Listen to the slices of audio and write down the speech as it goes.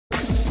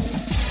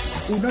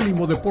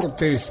Unánimo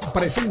Deportes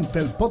presenta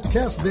el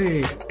podcast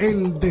de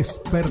El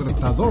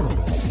Despertador.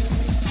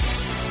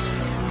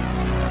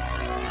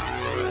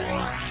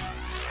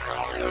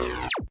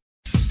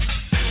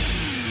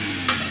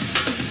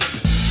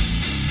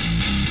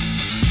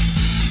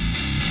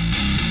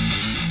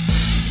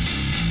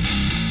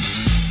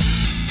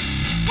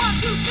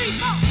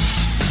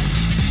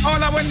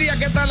 Hola, buen día,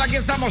 ¿qué tal? Aquí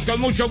estamos con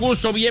mucho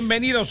gusto.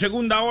 Bienvenidos,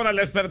 segunda hora, El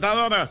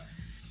Despertador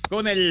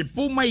con el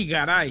Puma y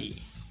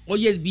Garay.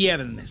 Hoy es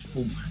viernes,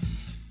 Puma.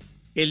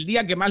 El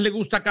día que más le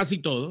gusta a casi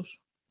todos.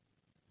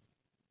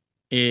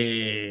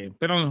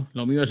 Pero no,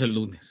 lo mío es el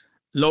lunes.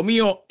 Lo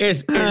mío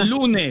es el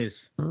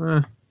lunes.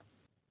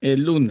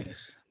 El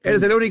lunes.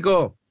 Eres el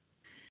único.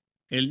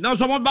 No,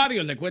 somos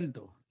varios, le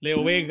cuento.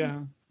 Leo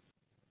Vega.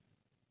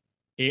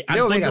 Leo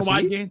Antonio Vega,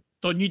 Valle, ¿sí?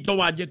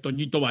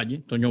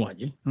 Toño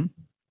Valle.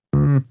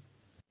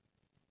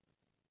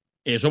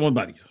 Somos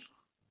varios.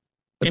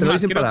 Te Es lo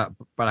más, dicen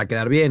para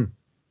quedar bien.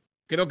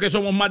 creo que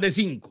somos más de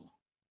 5.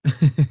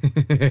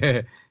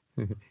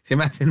 Se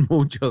me hacen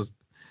muchos.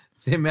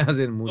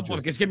 No,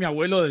 porque es que mi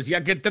abuelo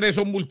decía que 3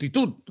 son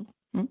multitud,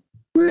 ¿no?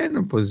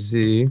 Bueno, pues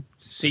sí.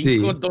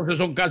 5, entonces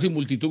son casi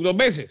multitud 2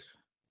 veces.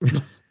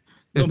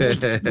 No,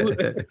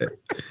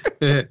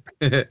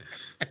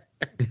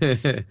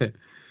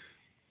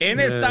 en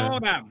esta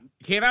hora,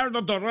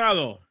 Gerardo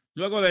Torrado,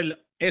 luego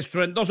del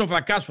estruendoso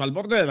fracaso, al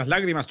borde de las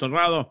lágrimas,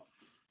 Torrado,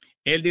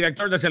 el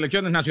director de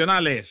selecciones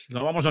nacionales,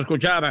 lo vamos a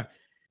escuchar.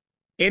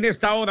 En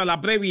esta hora,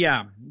 la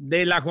previa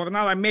de la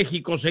jornada en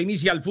México, se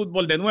inicia el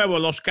fútbol de nuevo,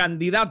 los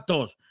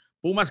candidatos,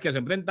 Pumas que se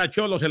enfrenta a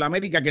Cholos, el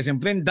América que se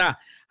enfrenta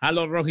a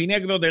los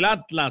rojinegros del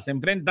Atlas, se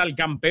enfrenta al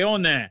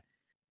campeón.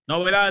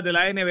 Novedades de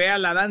la NBA,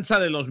 la danza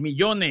de los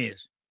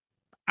millones.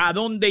 ¿A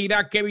dónde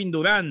irá Kevin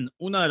Durant?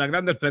 Una de las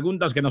grandes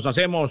preguntas que nos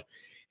hacemos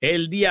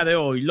el día de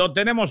hoy. Lo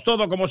tenemos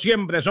todo como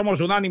siempre, somos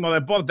Unánimo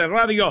Deportes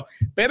Radio,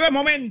 pero es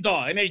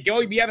momento en el que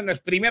hoy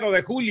viernes 1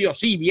 de julio,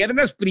 sí,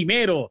 viernes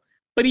 1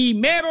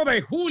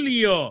 de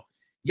julio,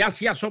 ya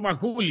se asoma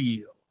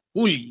Julio.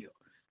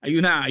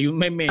 Hay un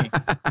meme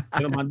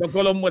que lo mandó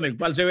Colombo en el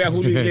cual se ve a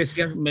Julio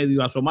Iglesias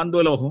medio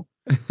asomando el ojo,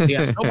 se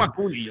asoma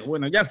Julio,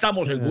 bueno, ya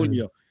estamos en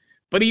julio.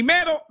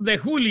 1 de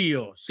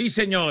julio, sí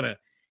señor.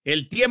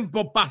 El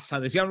tiempo pasa,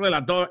 decía un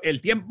relator,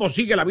 el tiempo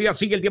sigue, la vida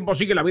sigue, el tiempo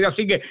sigue, la vida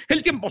sigue,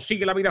 el tiempo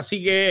sigue, la vida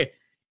sigue.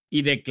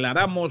 Y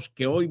declaramos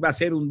que hoy va a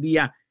ser un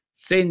día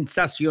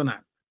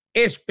sensacional,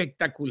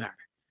 espectacular.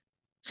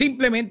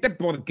 Simplemente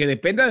porque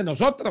depende de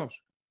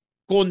nosotros,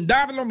 con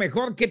dar lo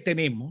mejor que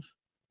tenemos,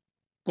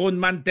 con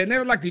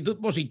mantener la actitud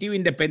positiva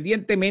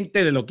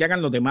independientemente de lo que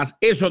hagan los demás,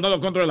 eso no lo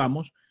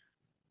controlamos,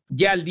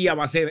 ya el día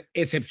va a ser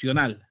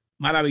excepcional,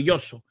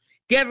 maravilloso.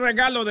 ¡Qué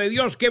regalo de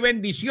Dios, qué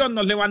bendición!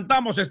 Nos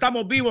levantamos,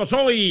 estamos vivos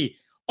hoy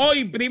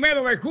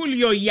 1 de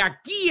julio, y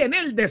aquí en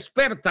El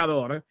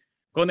Despertador,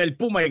 con el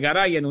Puma y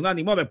Garay en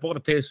Unánimo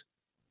Deportes,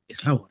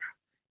 es la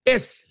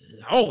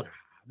hora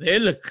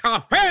del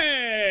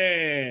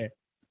café.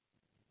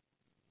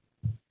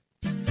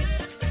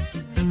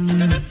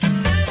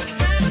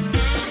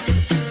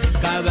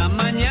 Cada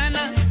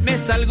mañana me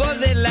salgo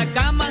de la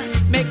cama,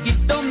 me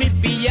quito mi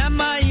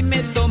pijama y me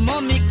tomo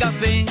mi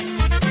café.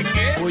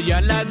 Voy a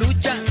la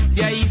ducha,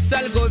 de ahí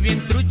salgo bien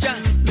trucha,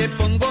 me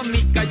pongo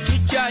mi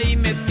cachucha y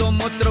me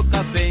tomo otro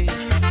café.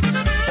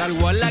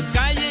 Salgo a la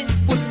calle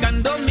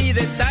buscando mi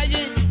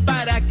detalle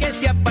para que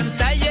se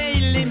apantalle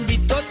y le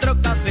invito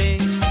otro café.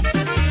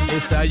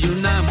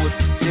 Desayunamos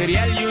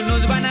cereal y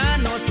unos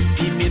bananos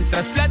y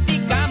mientras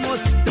platicamos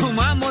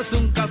tomamos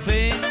un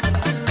café.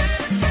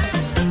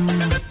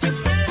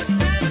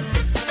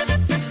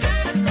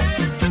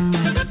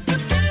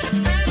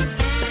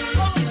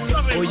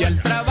 Voy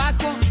al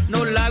trabajo,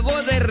 no la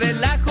hago de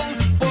relajo,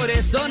 por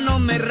eso no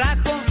me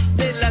rajo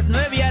de las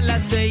 9 a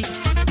las 6.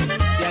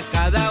 Si a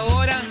cada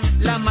hora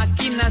la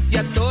máquina se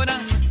atora,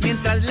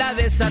 mientras la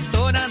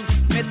desatoran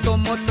me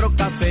tomo otro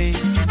café.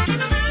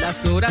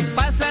 Las horas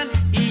pasan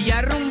y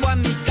ya rumbo a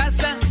mi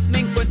casa me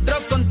encuentro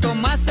con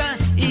Tomasa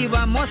y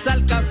vamos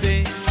al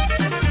café.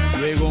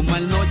 Luego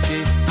mal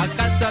noche, a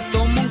casa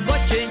tomo un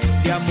coche,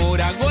 de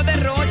amor hago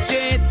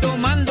derroche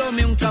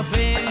tomándome un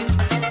café.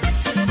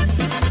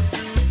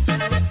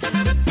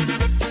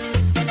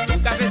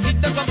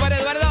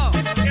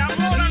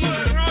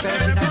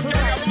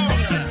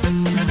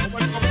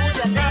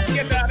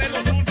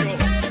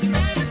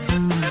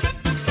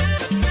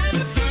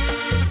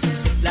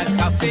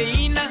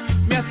 Cafeína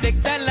me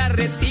afecta la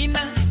retina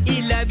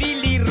y la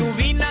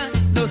bilirrubina,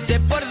 no sé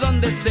por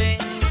dónde esté.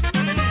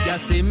 Ya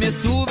se me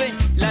sube,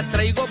 la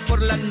traigo por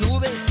las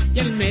nubes y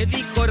el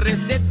médico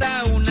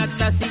receta una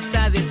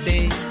tacita de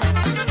té.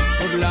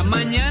 Por la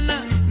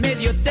mañana me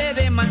dio té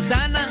de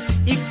manzana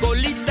y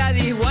colita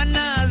de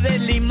iguana, de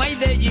lima y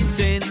de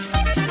ginseng.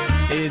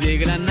 Té de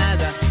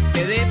granada,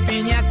 té de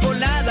piña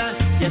colada,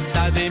 ya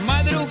está de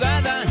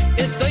madrugada,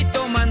 estoy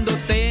tomando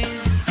té.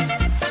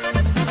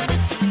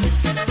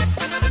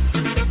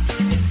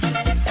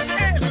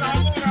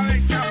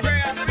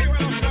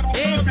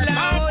 Es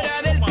la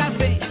hora del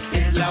café.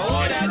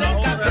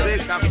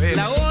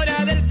 La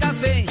hora del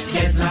café,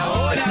 es la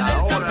hora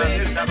del café.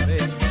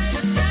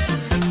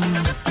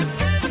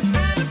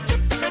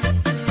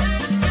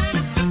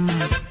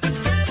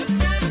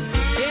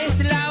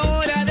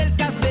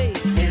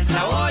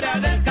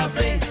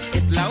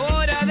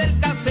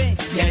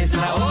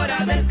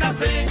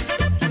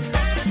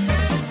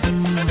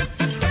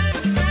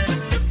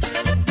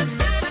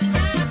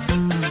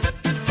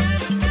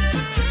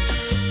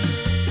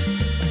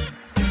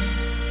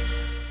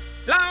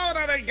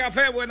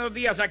 café, buenos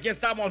días, aquí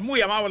estamos,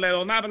 muy amable,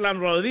 don Arlan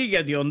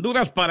Rodríguez de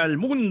Honduras para el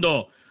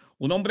mundo.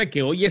 Un hombre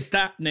que hoy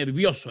está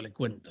nervioso, le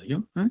cuento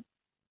yo.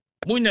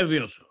 Muy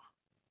nervioso.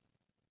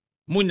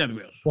 Muy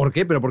nervioso. ¿Por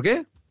qué? ¿Pero por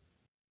qué?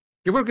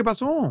 ¿Qué fue lo que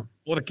pasó?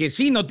 Porque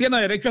sí, no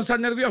tiene derecho a estar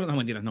nervioso. No,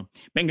 mentiras, no.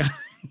 Venga.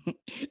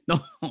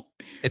 No.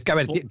 Es que, a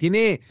ver,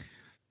 tiene...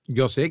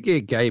 Yo sé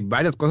que hay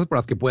varias cosas por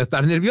las que puede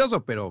estar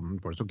nervioso, pero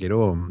por eso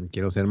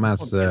quiero ser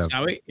más...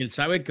 Él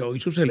sabe que hoy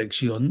su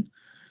selección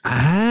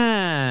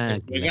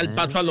llega el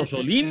paso a los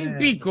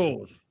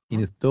Olímpicos.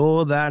 Tienes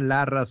toda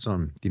la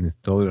razón,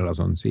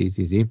 sí.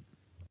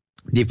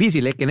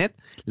 Difícil, Kenneth?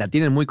 La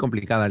tienen muy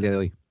complicada el día de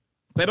hoy.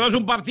 Pero es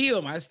un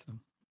partido, maestro.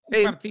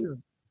 Un partido.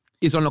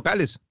 Y son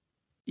locales.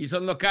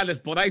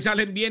 Por ahí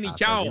salen bien y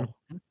chao.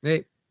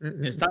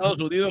 Estados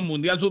Unidos,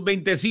 Mundial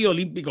Sub-20 sí,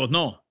 Olímpicos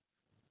no.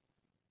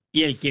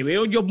 Y el que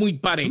veo yo muy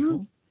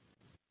parejo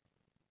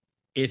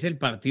es el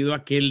partido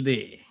aquel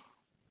de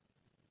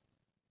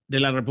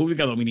la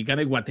República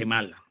Dominicana y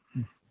Guatemala.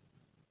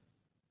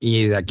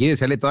 Y de aquí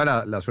desearle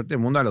toda la suerte del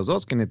mundo a los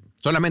dos, que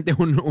solamente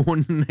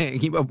un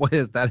equipo puede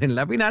estar en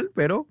la final,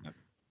 pero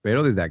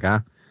desde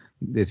acá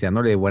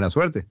deseándole buena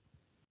suerte.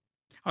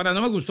 Ahora,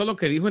 no me gustó lo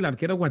que dijo el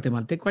arquero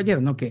guatemalteco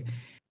ayer, ¿no? Que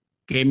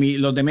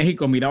los de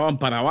México miraban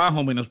para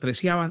abajo,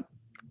 menospreciaban.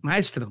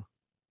 Maestro,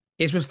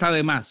 eso está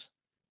de más.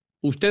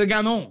 Usted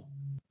ganó.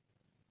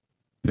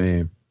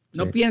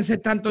 No piense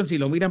tanto en si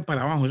lo miran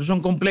para abajo, esos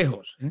son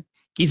complejos.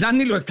 Quizás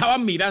ni lo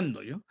estaban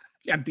mirando, yo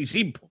le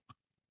anticipo.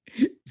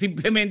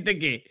 Simplemente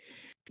que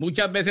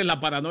muchas veces la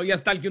paranoia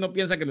es tal que uno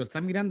piensa que lo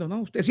está mirando.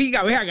 No, usted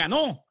siga, vea,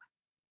 ganó.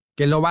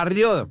 Que lo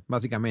barrió,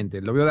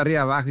 básicamente. Lo vio de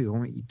arriba abajo y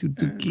dijo, ¿y tú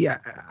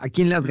a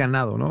quién le has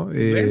ganado, no?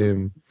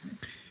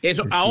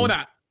 Eso, sí.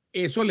 Ahora,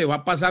 eso le va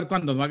a pasar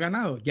cuando no ha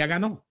ganado. Ya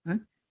ganó.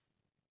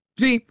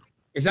 Sí.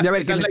 Esa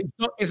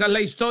es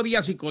la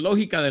historia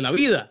psicológica de la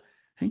vida.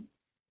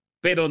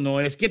 Pero no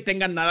es que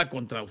tengan nada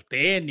contra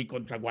usted ni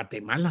contra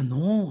Guatemala.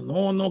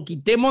 No,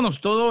 quitémonos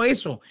todo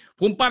eso.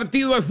 Fue un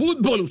partido de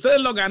fútbol.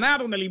 Ustedes lo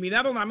ganaron,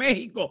 eliminaron a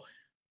México.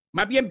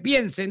 Más bien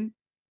piensen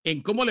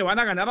en cómo le van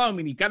a ganar a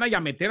Dominicana y a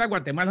meter a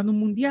Guatemala en un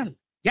mundial.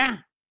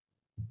 Ya.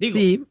 Digo,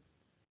 sí.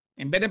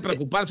 En vez de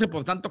preocuparse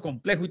por tanto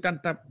complejo y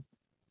tanta...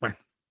 Bueno.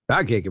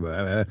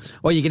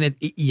 Oye, Kenneth,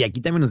 y aquí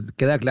también nos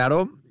queda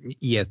claro,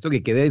 y esto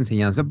que quede de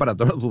enseñanza para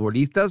todos los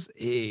futbolistas,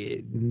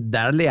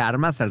 darle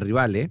armas al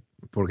rival,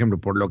 Por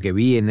ejemplo, por lo que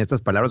vi en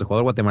estas palabras del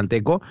jugador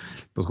guatemalteco,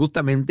 pues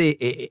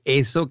justamente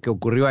eso que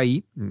ocurrió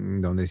ahí,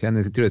 donde decían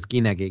ese tiro de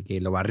esquina que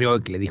lo barrió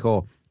y que le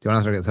dijo se van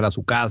a regresar a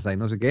su casa y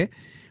no sé qué,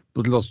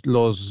 pues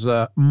los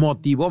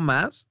motivó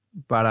más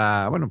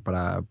para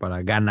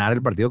ganar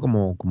el partido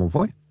como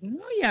fue.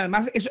 No, y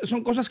además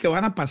son cosas que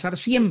van a pasar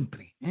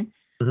siempre,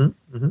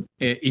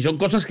 y son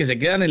cosas que se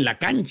quedan en la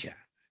cancha.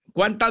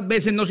 ¿Cuántas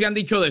veces no se han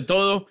dicho de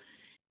todo?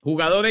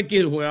 Jugador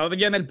X, jugador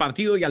ya en el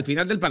partido y al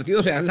final del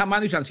partido se dan la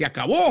mano y se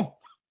acabó.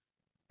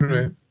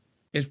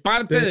 Es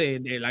parte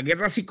de la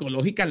guerra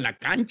psicológica en la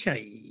cancha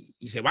y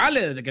se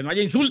vale desde que no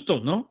haya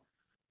insultos, ¿no?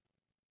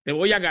 Te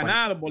voy a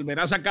ganar,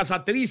 volverás a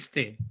casa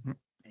triste.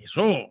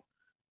 Eso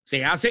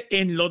se hace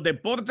en los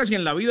deportes y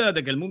en la vida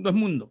desde que el mundo es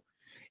mundo.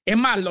 Es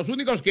más, los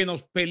únicos que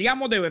nos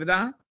peleamos de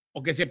verdad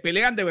o que se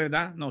pelean de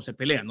verdad, nos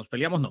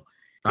peleamos no.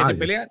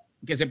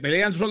 Que se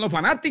pelean son los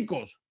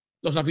fanáticos,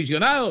 los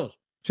aficionados.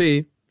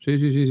 Sí.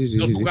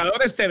 Los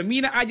jugadores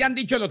terminan, hayan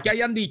dicho lo que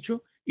hayan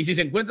dicho, y si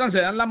se encuentran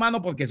se dan la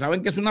mano porque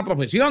saben que es una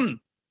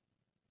profesión.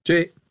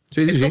 Es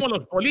como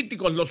los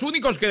políticos, los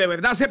únicos que de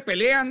verdad se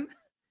pelean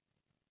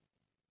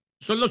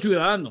son los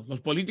ciudadanos,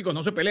 los políticos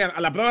no se pelean.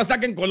 A la prueba está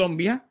que en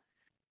Colombia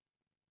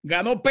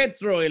ganó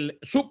Petro, el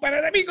super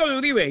enemigo de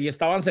Uribe, y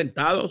estaban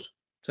sentados,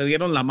 se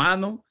dieron la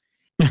mano.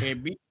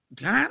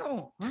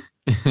 Claro,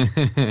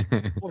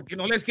 porque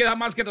no les queda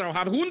más que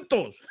trabajar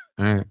juntos.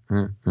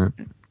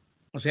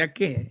 O sea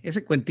que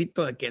ese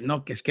cuentito de que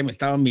no, que es que me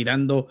estaban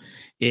mirando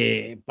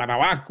para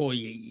abajo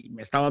y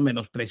me estaban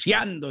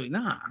menospreciando y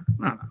nada.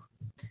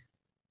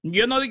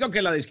 Yo no digo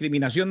que la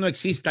discriminación no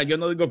exista, yo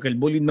no digo que el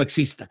bullying no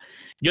exista.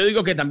 Yo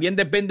digo que también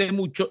depende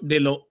mucho de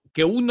lo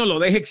que uno lo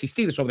deje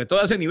existir, sobre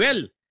todo a ese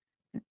nivel.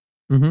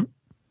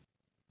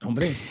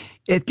 Hombre,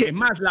 es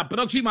más, la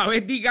próxima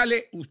vez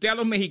dígale usted a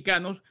los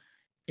mexicanos,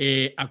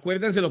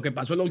 acuérdense lo que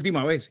pasó la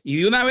última vez. Y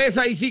de una vez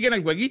ahí siguen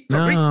el jueguito.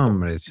 No,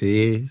 hombre,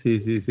 sí.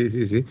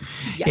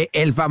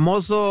 El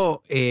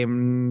famoso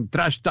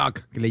trash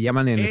talk que le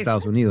llaman en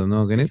Estados Unidos,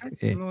 ¿no?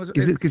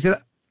 Que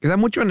se da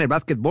mucho en el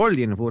básquetbol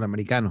y en el fútbol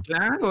americano.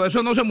 Claro,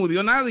 eso no se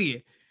murió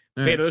nadie.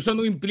 Pero eso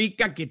no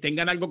implica que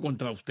tengan algo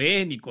contra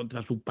usted ni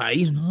contra su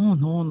país. No.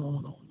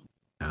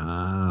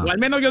 O al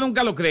menos yo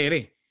nunca lo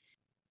creeré.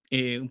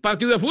 Un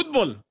partido de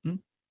fútbol.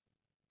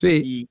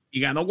 Sí. Y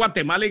ganó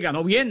Guatemala y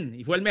ganó bien.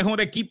 Y fue el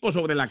mejor equipo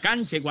sobre la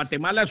cancha.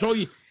 Guatemala es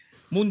hoy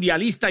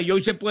mundialista y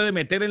hoy se puede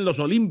meter en los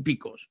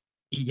Olímpicos.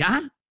 Y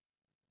ya.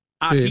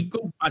 Así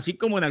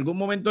como en algún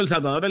momento El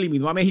Salvador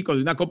eliminó a México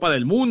de una Copa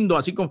del Mundo.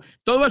 Así como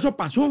todo eso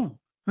pasó.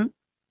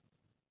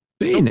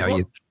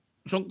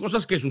 Son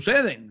cosas que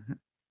suceden.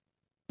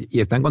 Y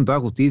están con toda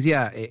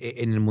justicia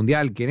en el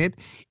Mundial, Kenneth.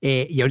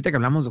 Y ahorita que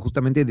hablamos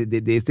justamente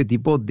de este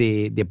tipo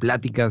de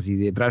pláticas y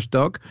de trash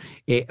talk,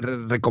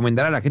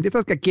 recomendar a la gente.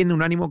 Sabes que aquí en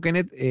Unánimo,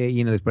 Kenneth,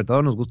 y en el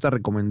Despertador nos gusta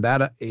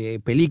recomendar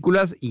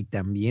películas y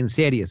también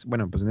series.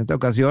 Bueno, pues en esta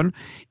ocasión,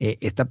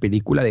 esta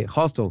película de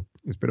Hostel,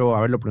 espero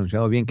haberlo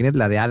pronunciado bien, Kenneth,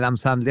 la de Adam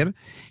Sandler,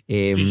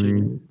 Sí.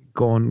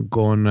 con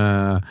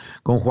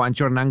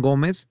Juancho Hernán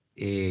Gómez.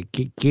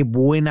 Qué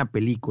buena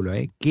película,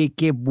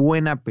 qué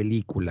buena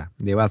película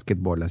de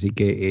básquetbol. Así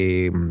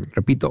que,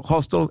 repito,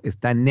 Hostel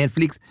está en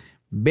Netflix.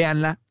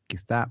 Véanla, que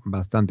está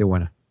bastante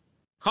buena.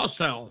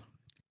 Hostel.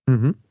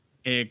 Uh-huh.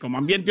 Como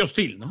ambiente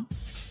hostil, ¿no?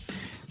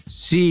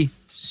 Sí,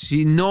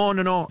 no.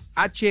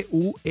 Hustle.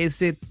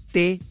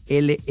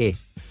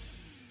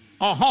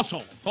 Oh,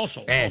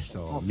 hustle.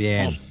 Eso,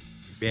 bien.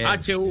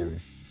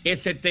 Hustle,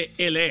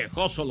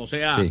 hustle, o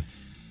sea, Sí.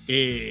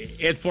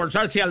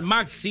 Esforzarse al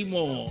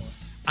máximo,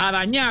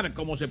 arañar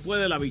como se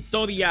puede la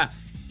victoria,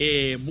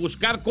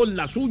 buscar con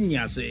las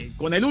uñas,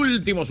 con el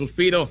último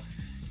suspiro,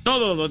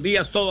 todos los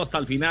días, todo hasta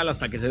el final,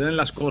 hasta que se den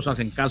las cosas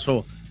en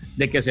caso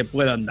de que se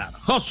puedan dar.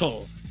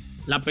 Hustle,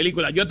 la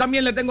película. Yo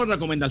también le tengo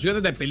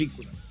recomendaciones de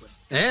películas.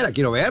 La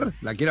quiero ver,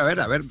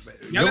 a ver.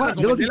 Ya le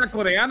recomendé la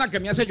coreana que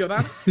me hace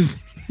llorar.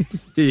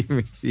 Sí,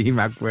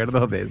 me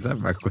acuerdo de esa.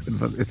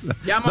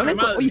 Llámame,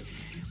 madre. Oye,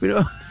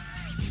 pero...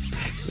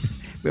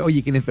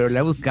 Oye, Kenneth, pero la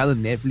he buscado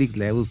en Netflix,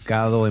 la he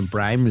buscado en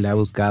Prime, la he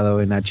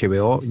buscado en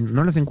HBO.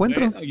 No las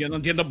encuentro. Bueno, yo no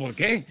entiendo por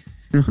qué.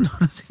 No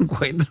las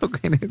encuentro,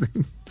 Kenneth.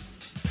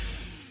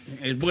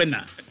 Es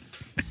buena.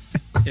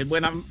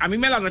 A mí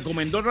me la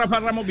recomendó Rafa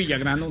Ramos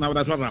Villagrán. Un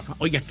abrazo a Rafa.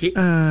 Oiga, qué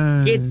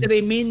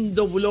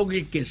tremendo blog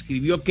el que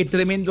escribió, qué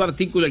tremendo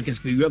artículo el que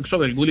escribió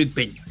sobre el Gulit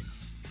Peña.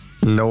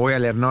 Lo voy a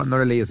leer, no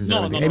lo he leído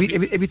sinceramente.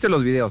 No, he visto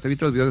los videos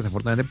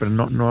desafortunadamente, pero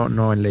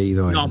no he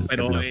leído. No,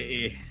 pero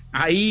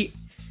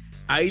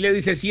ahí le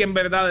dice 100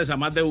 verdades a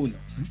más de uno.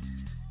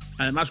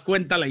 Además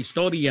cuenta la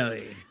historia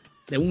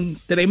de un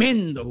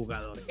tremendo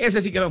jugador.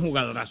 Ese sí que era un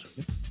jugadorazo.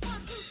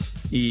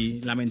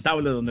 Y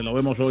lamentable donde lo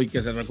vemos hoy,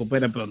 que se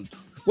recupere pronto.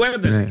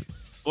 Recuerden,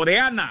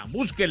 coreana,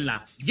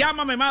 búsquenla,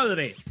 llámame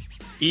madre.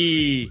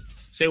 Y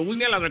se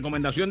une a la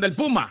recomendación del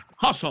Puma,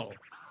 Hustle.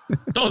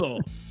 Todo.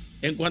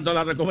 En cuanto a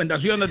las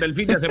recomendaciones del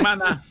fin de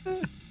semana,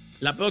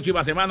 la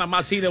próxima semana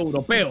más cine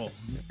europeo.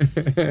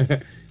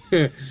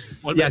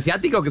 Y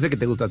asiático, que sé que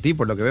te gusta a ti,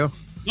 por lo que veo.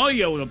 No,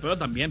 y europeo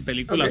también,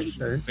 películas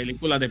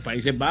de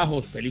Países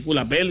Bajos,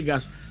 películas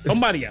belgas, son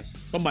varias.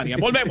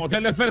 Volvemos,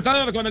 el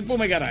Despertador con el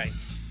Puma y Garay.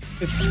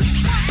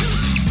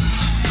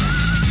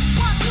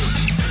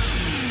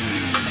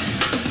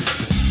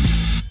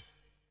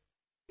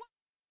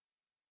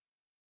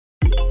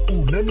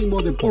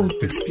 Unánimo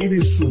Deportes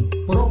tiene su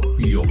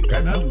propio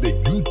canal de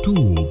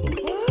YouTube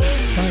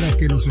para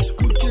que nos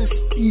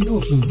escuches y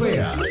nos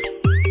veas.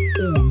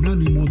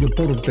 Unánimo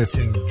Deportes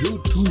en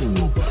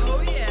YouTube.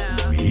 Oh, yeah.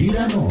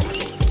 Míranos. 1,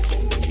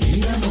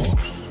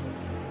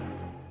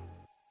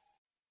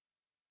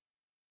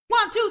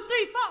 2,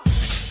 3, 4.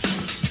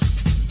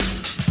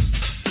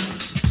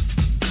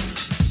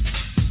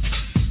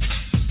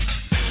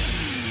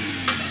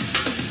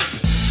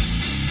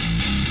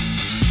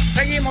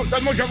 Seguimos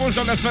con mucho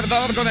gusto,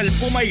 Despertador con el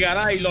Puma y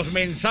Garay. Los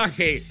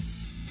mensajes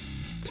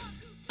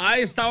a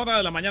esta hora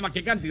de la mañana.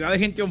 Qué cantidad de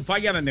gente on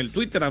fire en el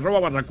Twitter,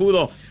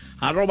 @barracudo,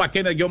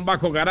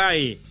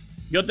 @Kenneth_Garay.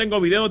 Yo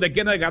tengo videos de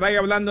Kenneth Garay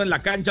hablando en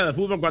la cancha de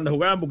fútbol cuando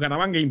jugaba en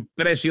Bucaramanga.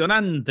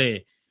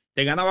 Impresionante.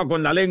 Te ganaba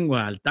con la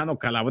lengua. Altano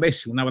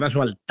Calabrese. Un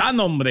abrazo al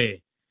Tano,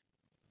 hombre.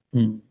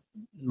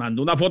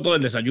 Mandó una foto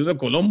del desayuno de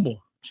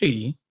Colombo.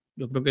 Sí,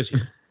 yo creo que sí.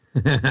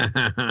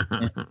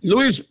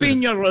 Luis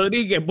Piño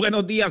Rodríguez,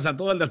 buenos días a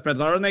todo el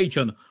Despertador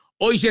Nation.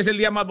 Hoy sí es el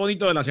día más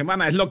bonito de la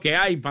semana, es lo que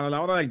hay para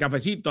la hora del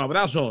cafecito.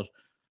 Abrazos,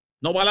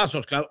 no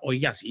balazos, claro.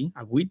 Oiga, sí,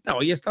 agüita,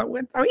 hoy está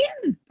bueno,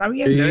 está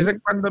bien, sí. De vez en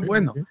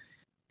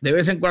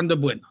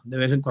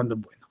cuando es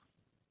bueno.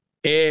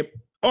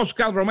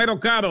 Oscar Romero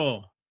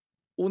Caro,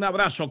 un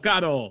abrazo,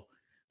 Caro.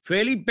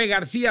 Felipe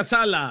García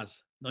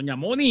Salas, doña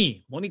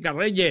Mónica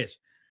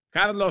Reyes,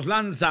 Carlos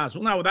Lanzas,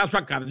 un abrazo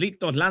a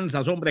Carlitos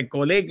Lanzas, hombre,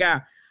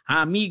 colega,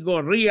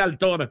 amigo,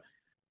 realtor,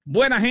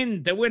 buena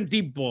gente, buen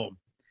tipo.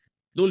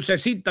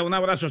 Dulcecita, un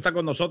abrazo, está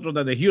con nosotros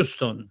desde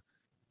Houston.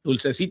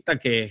 Dulcecita,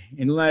 que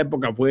en una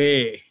época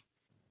fue,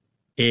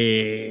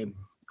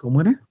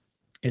 ¿cómo era?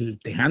 El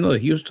Tejano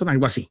de Houston,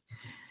 algo así.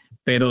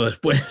 Pero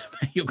después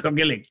yo creo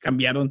que le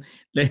cambiaron,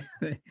 le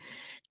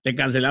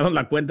cancelaron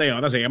la cuenta y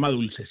ahora se llama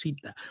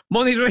Dulcecita.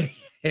 Moni Reyes.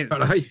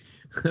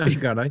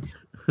 Caray.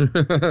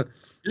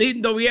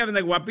 Lindo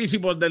viernes,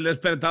 guapísimos del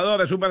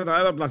Despertador. Es un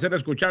verdadero placer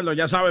escucharlo.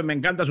 Ya saben, me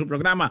encanta su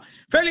programa.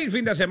 Feliz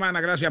fin de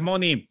semana. Gracias,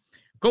 Moni.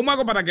 ¿Cómo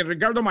hago para que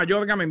Ricardo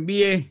Mayorga me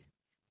envíe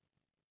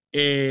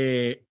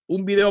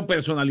un video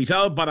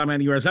personalizado para mi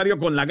aniversario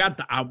con la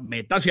gata?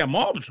 Métase a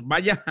Mobs,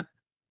 vaya.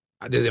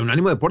 Desde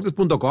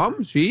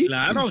unanimodeportes.com, sí.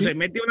 Claro, sí. Se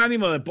mete a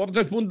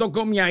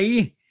unanimodeportes.com y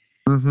ahí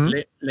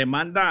le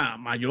manda a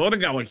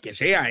Mayorga o el que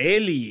sea,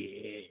 él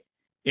y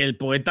el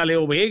poeta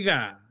Leo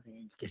Vega,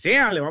 el que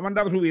sea, le va a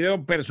mandar su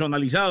video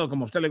personalizado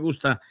como a usted le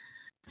gusta.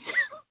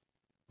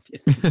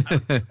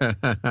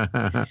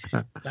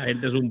 La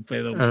gente es un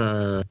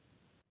fenómeno.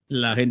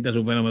 La gente es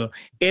un fenómeno.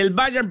 El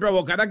Bayern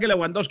provocará que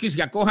Lewandowski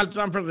se acoja al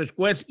transfer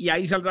request y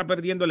ahí saldrá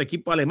perdiendo el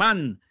equipo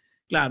alemán.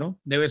 Claro,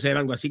 debe ser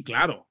algo así,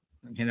 claro.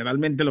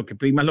 Generalmente lo que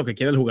prima es lo que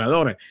quiere el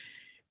jugador.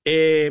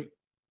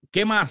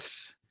 ¿Qué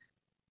más?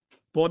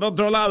 Por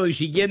otro lado, y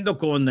siguiendo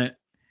con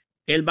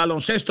el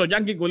baloncesto,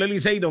 Yankee Culel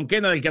y Don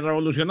Kennedy, el que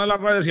revolucionó las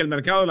redes y el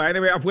mercado de la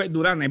NBA fue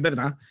Durant, es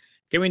verdad.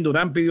 Kevin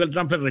Durant pidió el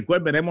transfer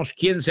request, veremos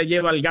quién se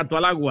lleva el gato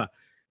al agua.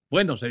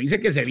 Bueno, se dice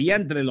que sería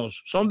entre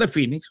los Suns de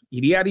Phoenix,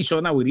 iría a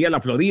Arizona o iría a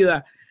la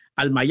Florida,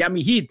 al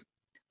Miami Heat.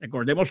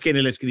 Recordemos que en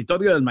el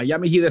escritorio del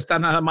Miami Heat está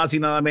nada más y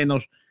nada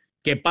menos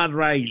que Pat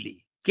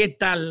Riley. ¿Qué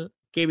tal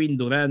Kevin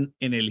Durant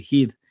en el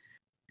Heat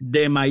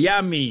de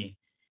Miami?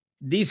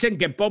 Dicen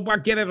que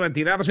Popa quiere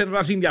retirarse en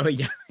Racing de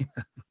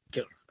Avellaneda.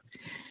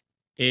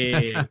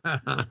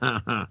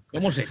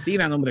 ¿Cómo se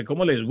tiran, hombre?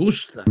 ¿Cómo les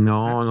gusta?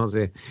 No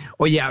sé.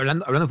 Oye,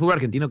 hablando de fútbol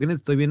argentino, Kenneth,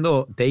 estoy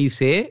viendo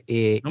TIC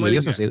y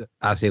ellos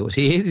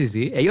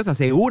ellos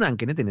aseguran,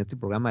 Kenneth, en este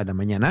programa de la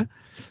mañana,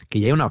 que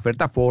ya hay una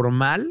oferta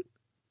formal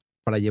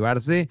para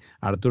llevarse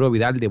a Arturo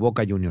Vidal de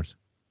Boca Juniors.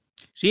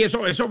 Sí,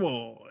 eso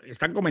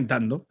están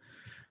comentando.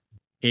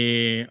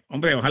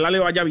 Hombre, ojalá le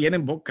vaya bien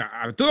en Boca.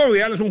 Arturo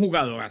Vidal es un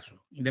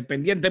jugadorazo,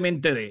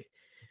 independientemente de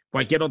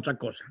cualquier otra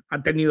cosa.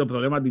 Ha tenido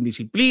problemas de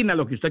indisciplina,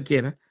 lo que usted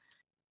quiera,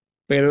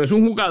 pero es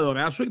un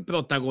jugadorazo y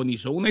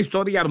protagonizó una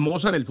historia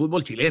hermosa en el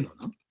fútbol chileno,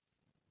 ¿no?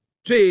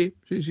 Sí.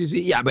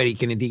 Y a ver,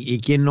 ¿y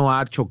quién no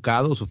ha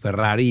chocado su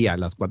Ferrari a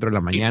las 4 de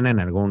la mañana en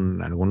algún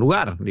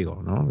lugar?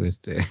 Digo, ¿no?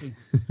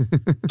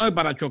 No, y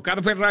para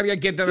chocar Ferrari hay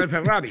que tener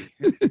Ferrari,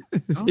 ¿no?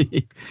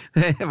 Sí,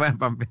 bueno,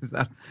 para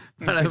empezar.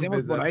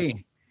 Empecemos por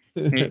ahí.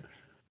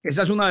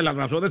 Esa es una de las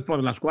razones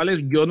por las cuales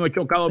yo no he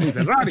chocado mi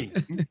Ferrari.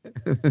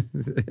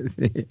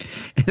 Sí.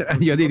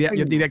 Yo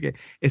diría que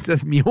esa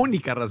es mi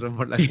única razón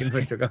por la que no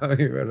he chocado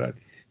mi Ferrari.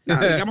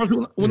 Digamos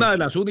una de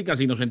las únicas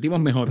y nos sentimos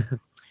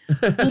mejor.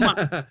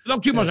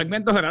 Próximo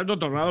segmento, Gerardo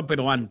Torrado,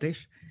 pero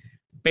antes,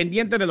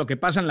 pendiente de lo que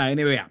pasa en la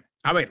NBA.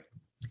 A ver,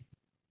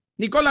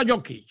 Nikola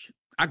Jokic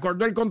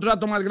acordó el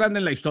contrato más grande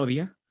en la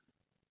historia.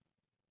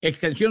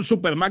 Extensión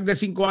Supermax de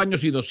 5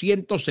 años y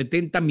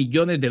 $270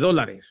 millones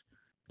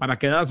para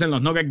quedarse en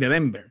los Nuggets de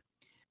Denver.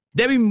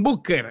 Devin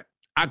Booker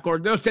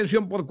acordó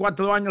extensión por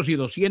 4 años y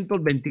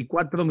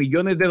 $224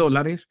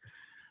 millones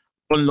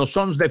con los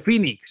Suns de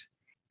Phoenix.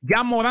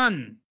 Ja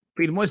Morant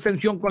firmó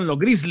extensión con los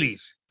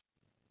Grizzlies.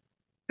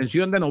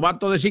 Extensión de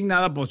novato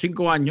designada por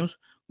 5 años,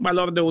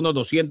 valor de unos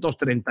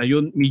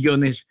 $231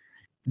 millones.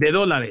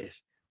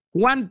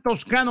 Juan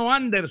Toscano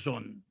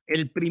Anderson,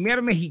 el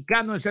primer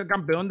mexicano en ser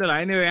campeón de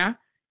la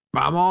NBA.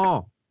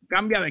 ¡Vamos!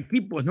 Cambia de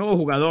equipo, es nuevo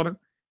jugador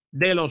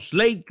de los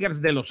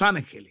Lakers de Los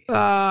Ángeles.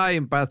 Ay,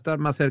 para estar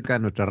más cerca de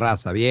nuestra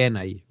raza, bien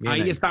ahí.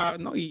 Ahí está,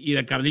 ¿no? Y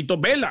de Carlitos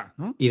Vela,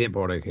 ¿no? Y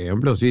por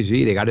ejemplo, sí,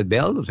 de Gareth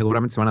Bell,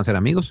 seguramente se van a hacer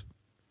amigos.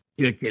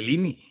 Y de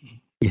Chiellini.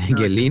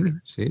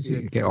 Sí.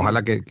 Que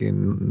ojalá que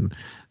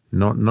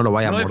no lo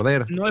vaya a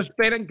morder. No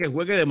esperen que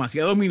juegue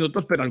demasiados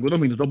minutos, pero algunos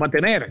minutos va a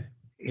tener.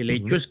 El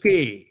hecho es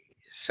que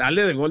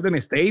sale de Golden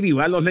State y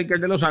va a los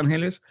Lakers de Los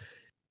Ángeles.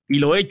 Y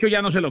lo hecho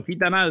ya no se lo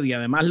quita a nadie.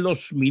 Además,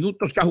 los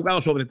minutos que ha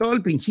jugado, sobre todo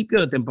al principio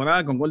de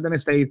temporada con Golden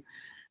State,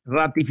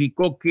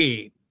 ratificó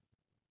que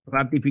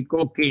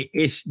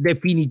es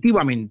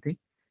definitivamente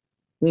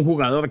un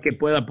jugador que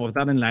puede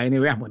aportar en la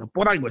NBA. Bueno,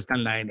 por algo está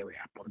en la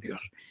NBA, por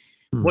Dios.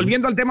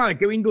 Volviendo al tema de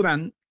Kevin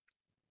Durant,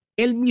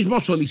 él mismo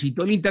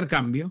solicitó el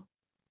intercambio.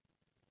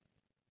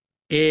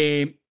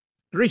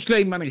 Rich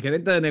Kleiman, el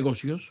gerente de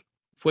negocios,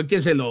 fue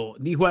quien se lo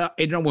dijo a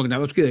Adrian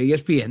Wojnarowski de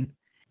ESPN.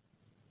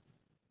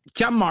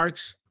 Chad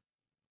Marks,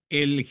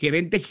 el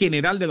gerente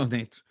general de los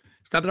Nets,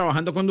 está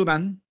trabajando con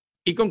Durant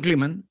y con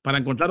Kleiman para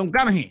encontrar un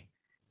canje.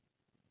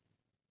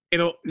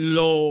 Pero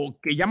lo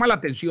que llama la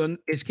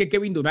atención es que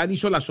Kevin Durant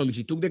hizo la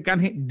solicitud de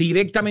canje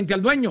directamente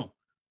al dueño,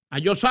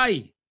 a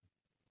Josai.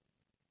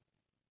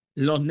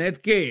 Los Nets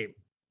que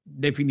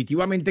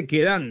definitivamente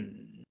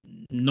quedan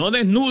no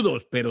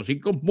desnudos, pero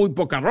sí con muy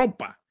poca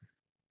ropa.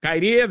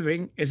 Kyrie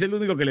Irving es el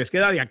único que les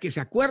queda de aquí.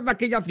 ¿Se acuerda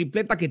aquella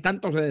tripleta que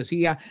tanto se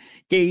decía?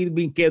 Que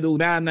Irving, que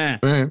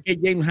Durant, que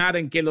James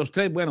Harden, que los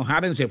tres. Bueno,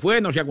 Harden se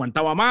fue, no se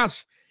aguantaba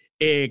más.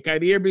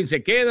 Kyrie Irving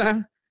se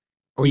queda.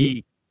 Oye.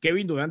 Y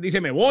Kevin Durant dice,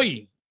 me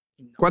voy.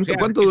 ¿Cuánto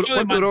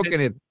duró,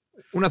 Kenneth?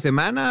 ¿Una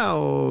semana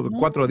o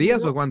 4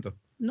 días o cuánto?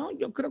 No,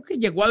 yo creo que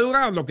llegó a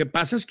durar. Lo que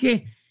pasa es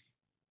que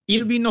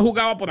Irving no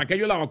jugaba por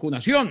aquello de la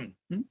vacunación.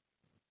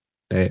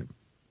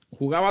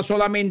 Jugaba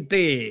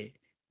solamente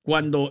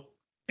cuando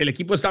el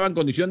equipo estaba en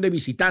condición de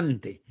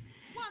visitante.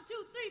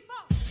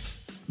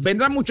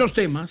 Vendrán muchos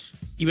temas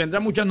y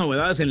vendrán muchas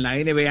novedades en la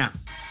NBA.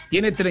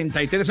 Tiene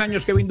 33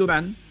 años Kevin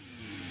Durant.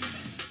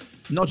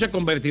 No se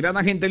convertirá en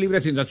agente libre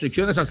sin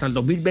restricciones hasta el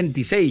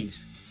 2026.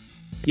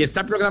 Y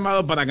está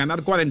programado para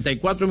ganar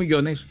 44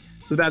 millones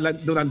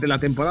durante la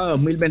temporada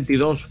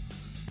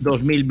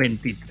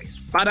 2022-2023.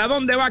 ¿Para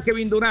dónde va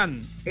Kevin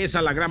Durant? Esa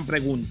es la gran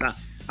pregunta.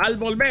 Al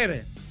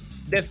volver,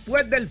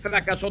 después del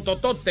fracaso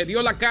totote,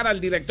 dio la cara al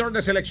director de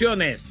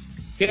selecciones,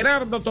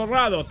 Gerardo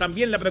Torrado.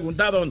 También le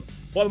preguntaron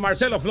por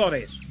Marcelo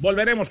Flores.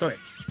 Volveremos con él.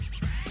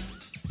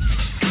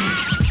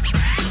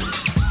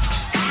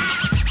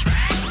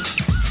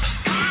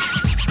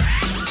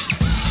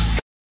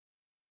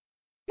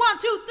 One,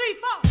 two, three,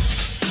 four.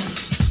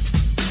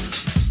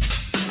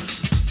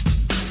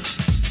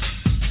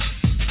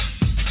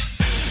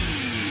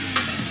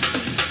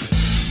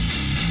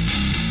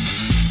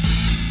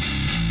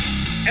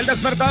 El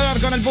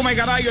Despertador con el Puma y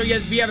Caballo, y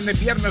es viernes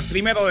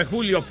 1 de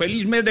julio.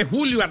 Feliz mes de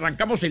julio.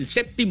 Arrancamos el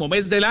séptimo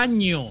mes del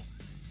año.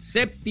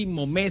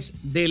 Séptimo mes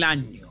del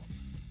año.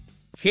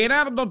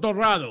 Gerardo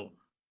Torrado,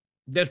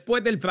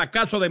 después del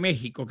fracaso de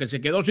México, que se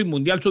quedó sin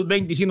Mundial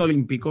Sub-20 y sin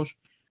Olímpicos,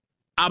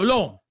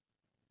 habló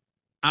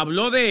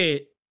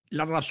de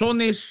las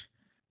razones.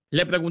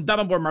 Le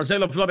preguntaron por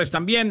Marcelo Flores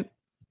también.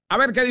 A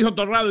ver qué dijo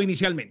Torrado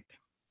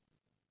inicialmente.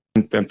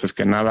 Antes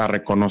que nada,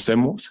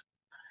 reconocemos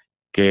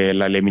que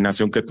la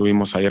eliminación que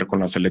tuvimos ayer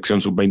con la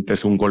selección sub-20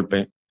 es un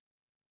golpe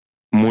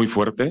muy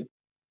fuerte.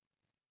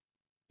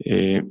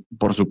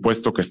 Por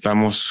supuesto que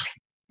estamos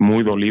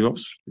muy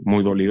dolidos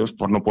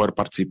por no poder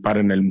participar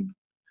en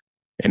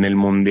el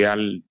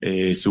Mundial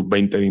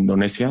sub-20 de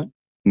Indonesia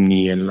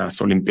ni en las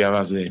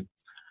Olimpiadas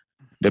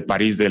de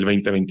París del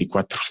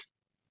 2024.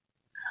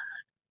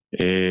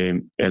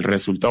 El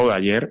resultado de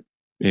ayer,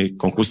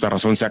 con justa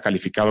razón, se ha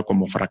calificado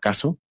como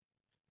fracaso.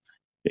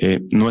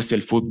 No es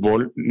el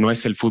fútbol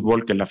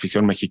que la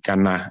afición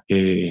mexicana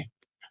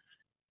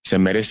se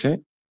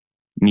merece,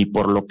 ni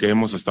por lo que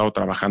hemos estado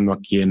trabajando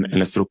aquí en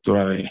la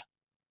estructura de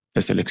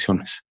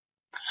selecciones.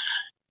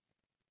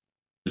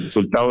 El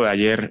resultado de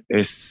ayer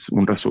es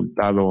un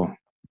resultado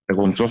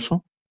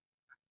vergonzoso,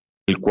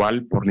 el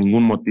cual por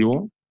ningún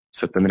motivo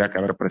se tendría que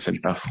haber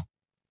presentado.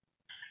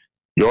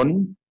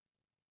 John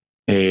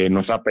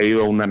nos ha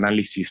pedido un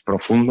análisis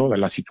profundo de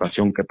la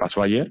situación que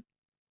pasó ayer,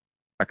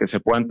 para que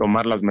se puedan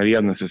tomar las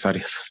medidas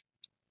necesarias.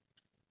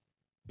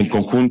 En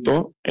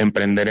conjunto,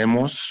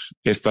 emprenderemos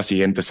estas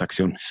siguientes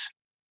acciones.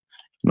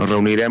 Nos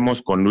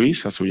reuniremos con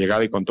Luis a su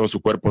llegada y con todo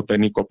su cuerpo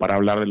técnico para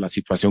hablar de la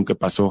situación que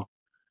pasó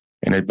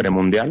en el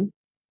premundial.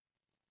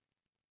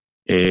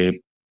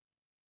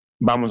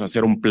 Vamos a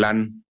hacer un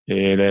plan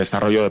de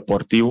desarrollo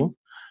deportivo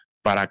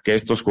para que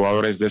estos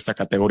jugadores de esta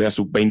categoría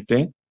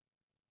sub-20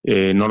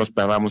 no los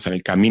perdamos en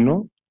el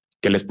camino,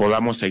 que les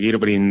podamos seguir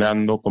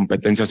brindando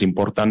competencias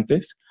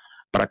importantes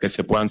para que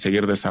se puedan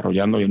seguir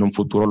desarrollando y en un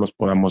futuro los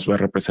podamos ver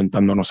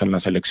representándonos en la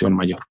selección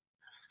mayor.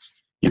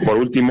 Y por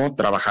último,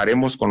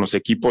 trabajaremos con los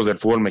equipos del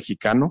fútbol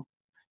mexicano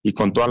y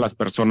con todas las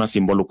personas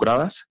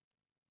involucradas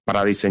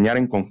para diseñar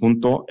en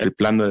conjunto el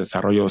plan de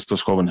desarrollo de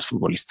estos jóvenes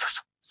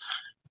futbolistas.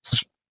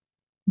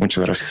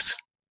 Muchas gracias.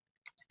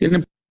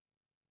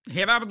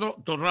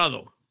 Gerardo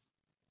Torrado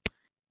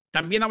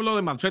también habló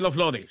de Marcelo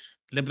Flores.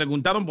 Le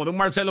preguntaron por un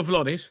Marcelo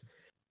Flores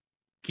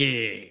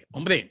que,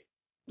 hombre,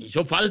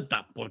 hizo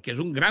falta porque es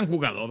un gran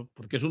jugador,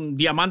 porque es un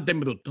diamante en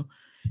bruto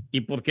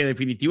y porque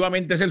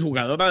definitivamente es el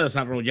jugador a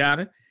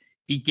desarrollar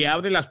y que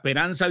abre la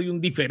esperanza de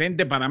un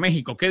diferente para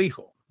México. ¿Qué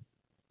dijo?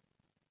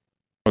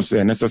 Pues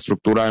en esta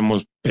estructura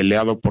hemos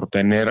peleado por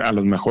tener a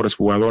los mejores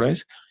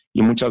jugadores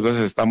y muchas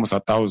veces estamos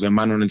atados de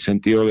mano en el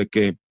sentido de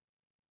que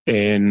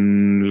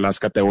en las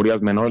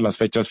categorías menores, las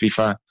fechas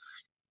FIFA,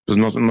 pues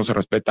no se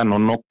respetan o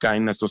no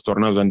caen estos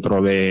torneos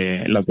dentro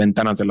de las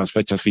ventanas de las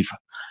fechas FIFA.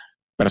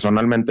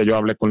 Personalmente yo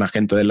hablé con la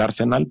gente del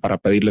Arsenal para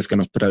pedirles que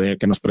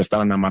nos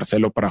prestaran a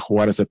Marcelo para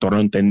jugar este torneo,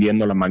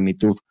 entendiendo la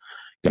magnitud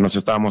que nos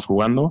estábamos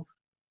jugando,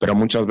 pero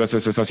muchas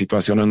veces esas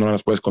situaciones no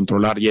las puedes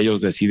controlar y ellos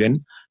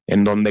deciden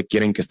en dónde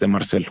quieren que esté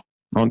Marcelo,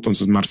 ¿no?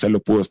 Entonces Marcelo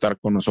pudo estar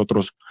con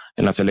nosotros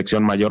en la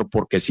selección mayor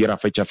porque sí era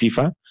fecha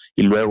FIFA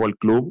y luego el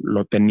club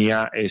lo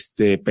tenía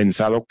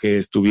pensado que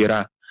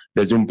estuviera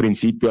desde un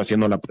principio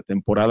haciendo la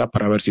pretemporada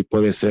para ver si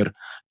puede ser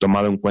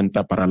tomado en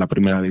cuenta para la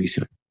primera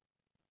división.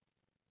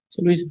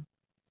 Sí, Luis.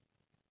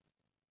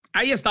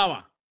 Ahí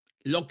estaba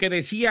lo que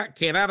decía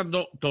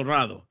Gerardo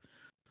Torrado.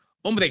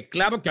 Hombre,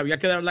 claro que había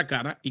que dar la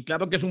cara y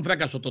claro que es un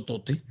fracaso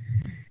totote.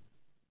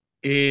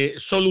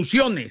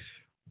 Soluciones.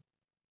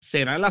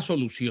 ¿Será la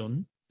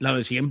solución la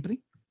de siempre?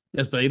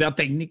 ¿Despedir a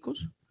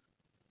técnicos?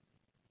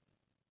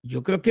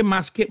 Yo creo que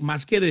más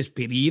que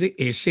despedir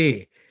es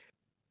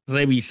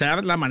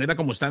revisar la manera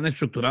como están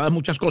estructuradas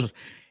muchas cosas.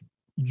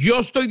 Yo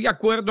estoy de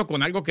acuerdo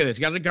con algo que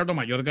decía Ricardo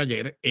Mayorga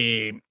ayer,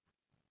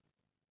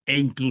 e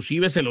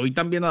inclusive se lo oí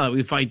también a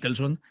David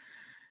Faitelson.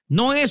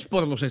 No es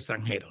por los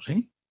extranjeros,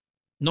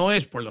 no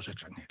es por los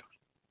extranjeros,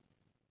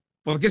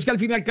 porque es que al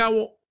fin y al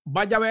cabo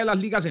vaya a ver las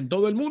ligas en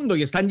todo el mundo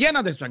y están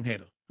llenas de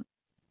extranjeros.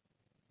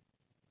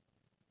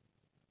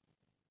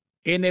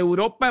 En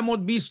Europa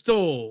hemos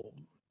visto,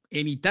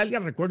 en Italia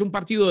recuerdo un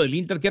partido del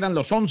Inter que eran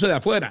los 11 de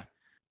afuera,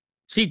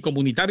 sí,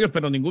 comunitarios,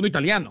 pero ninguno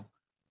italiano,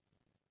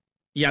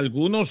 y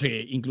algunos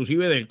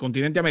inclusive del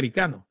continente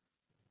americano.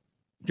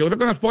 Yo creo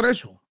que no es por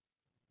eso.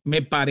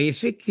 Me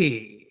parece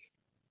que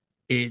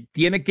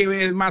tiene que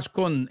ver más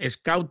con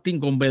scouting,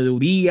 con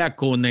veeduría,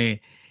 con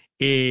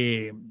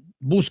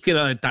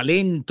búsqueda de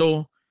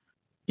talento.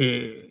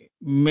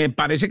 Me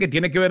parece que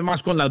tiene que ver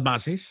más con las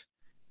bases.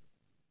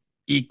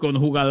 y con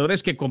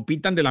jugadores que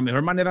compitan de la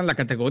mejor manera en la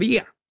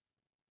categoría.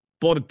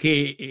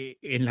 Porque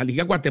en la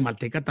liga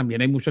guatemalteca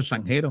también hay muchos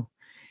extranjeros.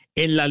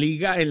 En la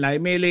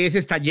MLS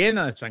está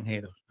llena de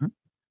extranjeros, ¿eh?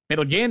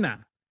 Pero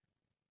llena.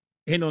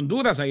 En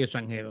Honduras hay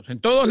extranjeros,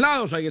 en todos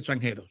lados hay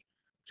extranjeros.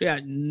 O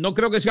sea, no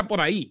creo que sea por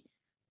ahí.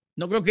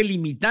 No creo que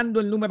limitando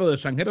el número de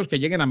extranjeros que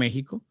lleguen a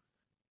México,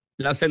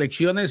 las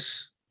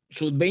selecciones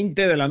sub-20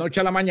 de la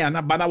noche a la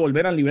mañana van a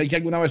volver al nivel que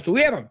alguna vez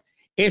tuvieron.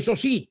 Eso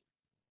sí,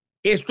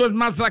 esto es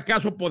más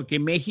fracaso porque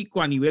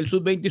México a nivel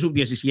sub-20 y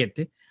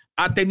sub-17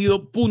 ha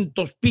tenido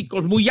puntos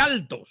picos muy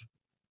altos.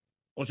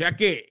 O sea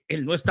que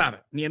el no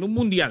estar ni en un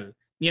mundial,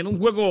 ni en un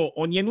juego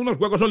o ni en unos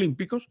Juegos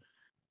Olímpicos,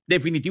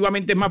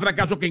 definitivamente es más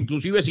fracaso que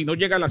inclusive si no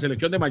llega a la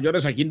selección de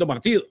mayores al quinto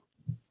partido.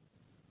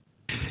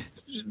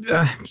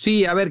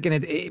 Sí, a ver,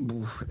 Kenneth,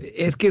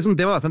 es que es un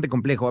tema bastante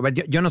complejo. A ver,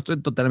 yo no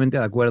estoy totalmente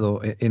de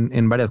acuerdo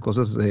en varias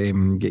cosas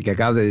que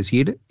acabas de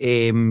decir.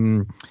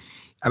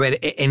 A ver,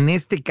 en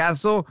este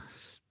caso,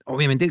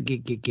 obviamente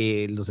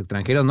que los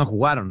extranjeros no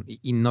jugaron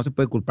y no se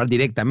puede culpar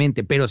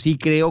directamente, pero sí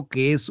creo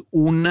que es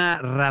una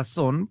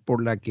razón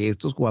por la que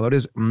estos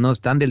jugadores no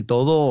están del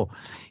todo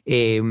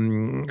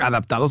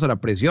adaptados a la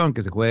presión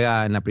que se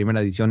juega en la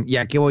primera división. ¿Y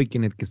a qué voy,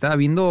 Kenneth? Que estaba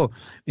viendo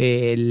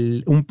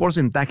un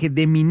porcentaje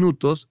de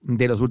minutos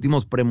de los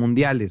últimos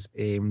premundiales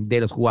de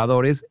los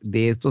jugadores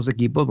de estos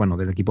equipos, bueno,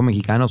 del equipo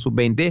mexicano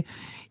sub-20,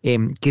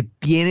 que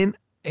tienen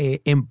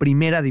en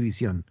primera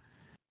división.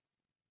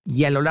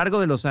 Y a lo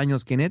largo de los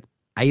años, Kenneth,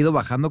 ha ido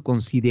bajando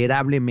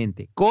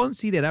considerablemente,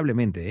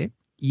 ¿eh?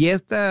 Y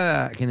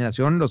esta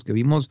generación, los que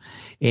vimos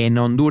en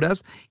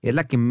Honduras, es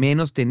la que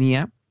menos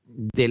tenía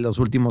de los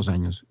últimos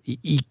años.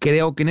 Y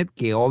creo, Kenneth,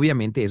 que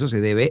obviamente eso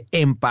se debe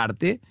en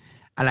parte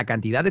a la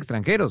cantidad de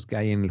extranjeros que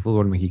hay en el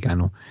fútbol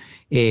mexicano.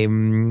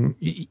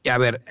 A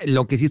ver,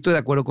 lo que sí estoy de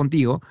acuerdo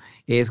contigo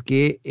es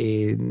que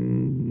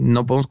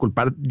no podemos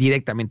culpar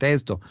directamente a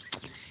esto.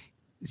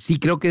 Sí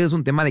creo que es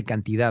un tema de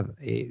cantidad.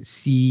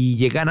 Si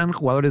llegaran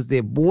jugadores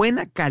de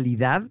buena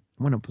calidad,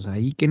 bueno, pues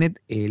ahí, Kenneth,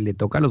 le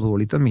toca a los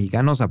futbolistas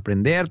mexicanos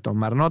aprender,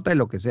 tomar nota de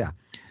lo que sea.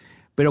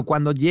 Pero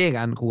cuando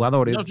llegan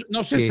jugadores...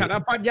 No se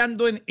estará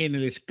fallando en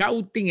el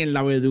scouting, en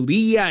la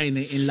veeduría,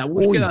 en la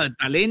búsqueda de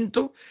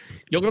talento.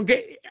 Yo creo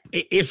que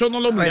eso no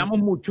lo miramos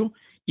mucho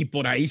y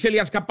por ahí se le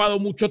ha escapado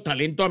mucho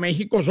talento a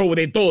México,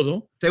 sobre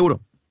todo...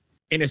 Seguro.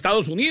 En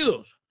Estados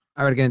Unidos.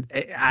 A ver, Kenneth,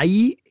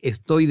 ahí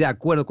estoy de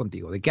acuerdo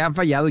contigo, de que han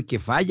fallado y que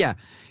falla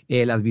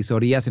las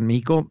visorías en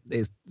México,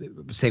 es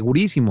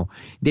segurísimo.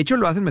 De hecho,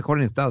 lo hacen mejor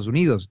en Estados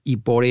Unidos y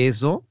por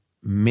eso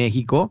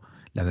México,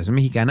 la Federación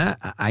Mexicana,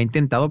 ha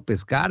intentado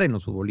pescar en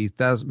los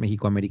futbolistas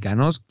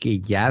mexicoamericanos que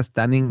ya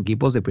están en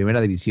equipos de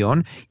primera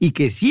división y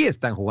que sí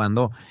están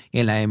jugando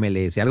en la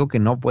MLS, algo que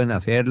no pueden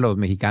hacer los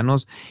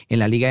mexicanos en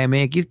la Liga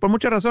MX por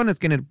muchas razones,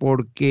 Kenneth,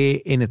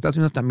 porque en Estados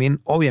Unidos también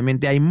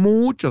obviamente hay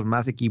muchos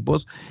más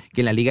equipos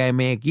que en la Liga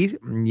MX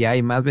y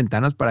hay más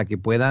ventanas para que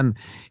puedan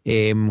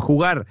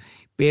jugar,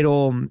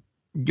 pero...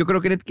 Yo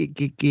creo, Kenneth,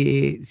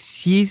 que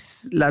sí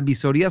las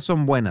visorías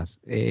son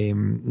buenas,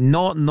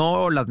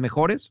 no las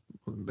mejores.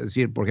 Es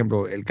decir, por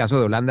ejemplo, el caso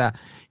de Holanda,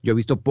 yo he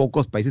visto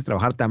pocos países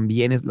trabajar tan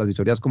bien las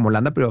visorías como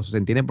Holanda, pero se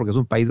entiende porque es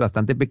un país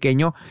bastante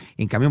pequeño.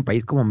 En cambio, un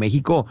país como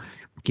México,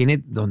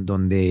 Kenneth,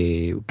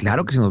 donde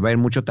claro que se nos va a ir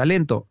mucho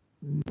talento.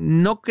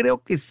 No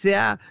creo que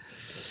sea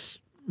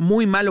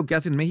muy mal lo que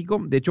hace en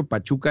México. De hecho,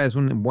 Pachuca es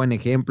un buen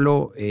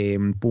ejemplo.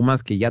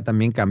 Pumas, que ya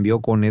también cambió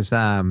con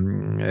esa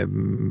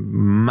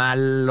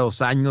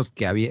malos años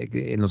que había,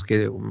 en los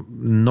que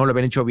no lo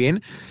habían hecho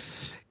bien.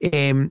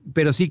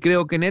 Pero sí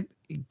creo, Kenneth,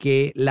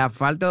 que la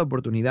falta de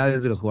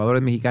oportunidades de los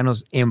jugadores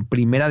mexicanos en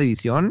primera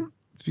división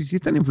sí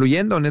están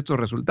influyendo en estos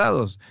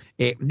resultados.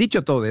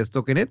 Dicho todo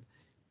esto, Kenneth,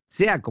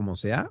 sea como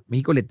sea,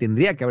 México le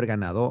tendría que haber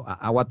ganado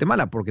a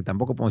Guatemala, porque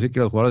tampoco podemos decir que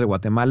los jugadores de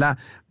Guatemala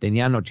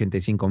tenían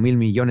 85,000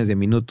 millones de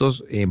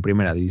minutos en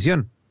primera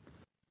división.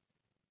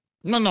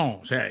 No,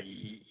 o sea,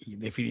 y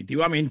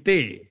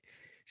definitivamente,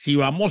 si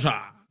vamos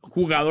a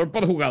jugador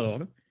por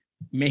jugador,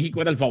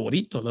 México era el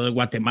favorito. Lo de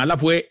Guatemala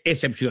fue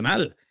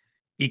excepcional.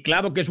 Y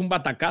claro que es un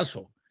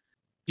batacazo.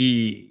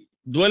 Y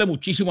duele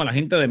muchísimo a la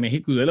gente de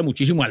México y duele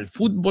muchísimo al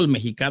fútbol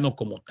mexicano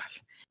como tal.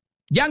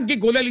 Yankee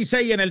Culeli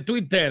 6 en el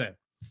Twitter.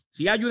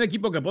 Si hay un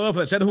equipo que puede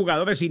ofrecer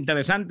jugadores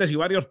interesantes y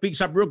varios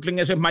picks a Brooklyn,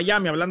 ese es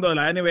Miami, hablando de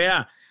la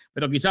NBA.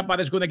 Pero quizá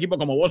parezca un equipo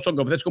como Boston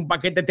que ofrezca un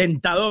paquete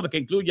tentador que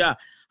incluya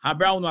a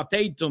Brown o a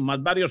Tatum,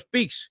 más varios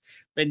picks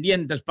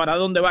pendientes. ¿Para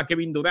dónde va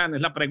Kevin Durant?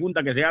 Es la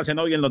pregunta que se hacen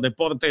hoy en los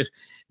deportes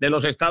de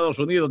los Estados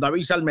Unidos.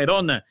 David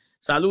Salmerón,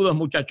 saludos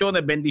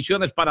muchachones,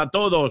 bendiciones para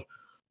todos.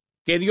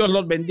 Que Dios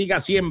los bendiga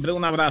siempre.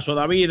 Un abrazo,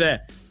 David.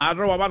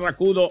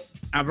 @Barracudo,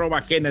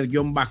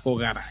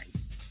 @Kenneth_Garay.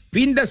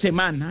 Fin de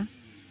semana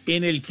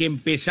en el que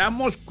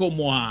empezamos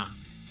como a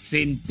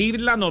sentir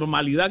la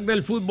normalidad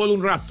del fútbol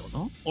un rato,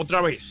 ¿no?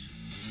 Otra vez.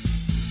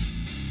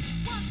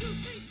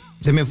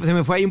 Se me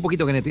fue ahí un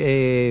poquito,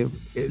 Kenneth,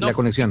 la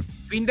conexión.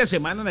 Fin de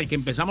semana en el que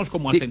empezamos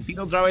como a sentir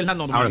otra vez la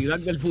normalidad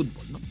del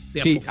fútbol, ¿no?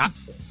 Sí,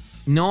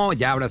 No,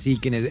 ya ahora sí,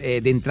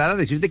 de entrada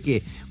decirte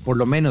que por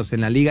lo menos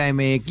en la Liga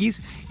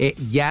MX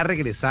ya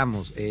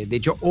regresamos. De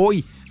hecho,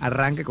 hoy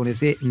arranca con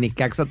ese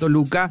Necaxa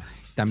Toluca.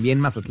 También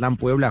Mazatlán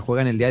Puebla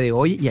juegan el día de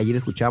hoy y ayer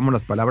escuchábamos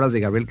las palabras de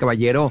Gabriel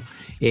Caballero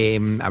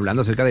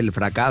hablando acerca del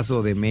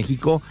fracaso de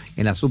México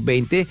en la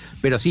sub-20,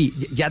 pero sí,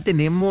 ya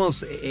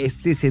tenemos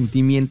este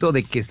sentimiento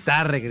de que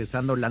está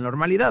regresando la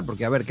normalidad,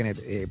 porque a ver,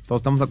 Kenneth,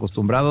 todos estamos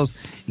acostumbrados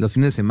los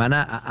fines de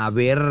semana a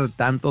ver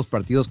tantos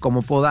partidos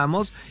como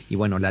podamos y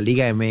bueno, la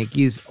Liga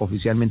MX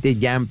oficialmente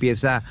ya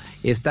empieza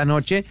esta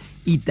noche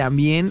y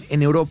también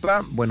en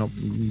Europa, bueno,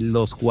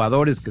 los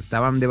jugadores que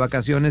estaban de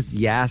vacaciones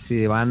ya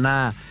se van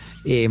a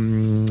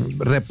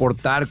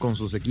reportar con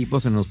sus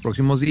equipos en los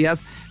próximos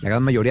días, la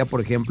gran mayoría, por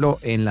ejemplo,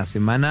 en la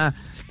semana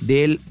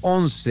del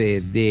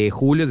 11 de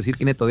julio, es decir,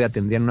 que todavía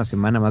tendrían una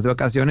semana más de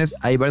vacaciones.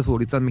 Hay varios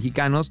futbolistas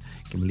mexicanos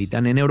que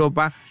militan en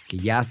Europa, que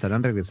ya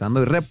estarán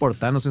regresando y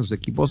reportándose en sus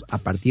equipos a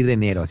partir de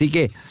enero, así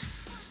que,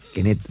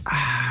 Kenneth,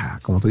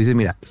 como tú dices,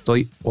 mira,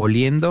 estoy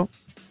oliendo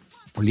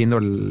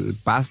el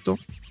pasto.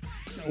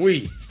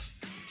 Uy.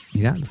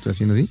 Mira, lo estoy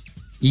haciendo así,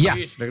 y ya,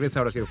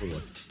 regresa ahora sí el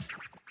fútbol.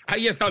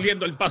 Ahí está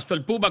oliendo el pasto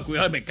el Puma,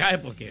 cuidado, me cae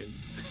porque...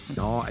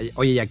 No,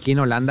 oye, y aquí en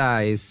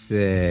Holanda es,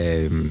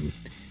 de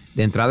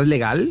entrada es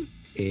legal,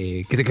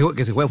 que se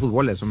juegue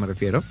fútbol, a eso me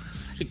refiero.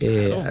 Sí,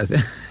 claro.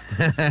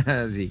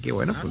 Así que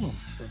bueno. Claro, pues,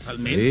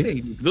 totalmente,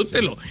 sí.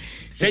 disfrútelo.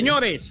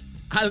 Señores,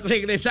 al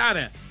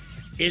regresar,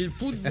 el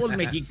fútbol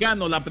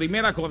mexicano, la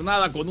primera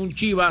jornada con un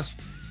Chivas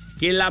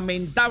que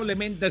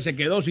lamentablemente se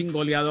quedó sin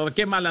goleador.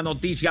 Qué mala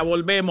noticia,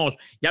 volvemos.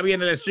 Ya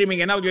viene el streaming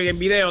en audio y en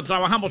video.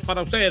 Trabajamos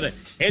para usted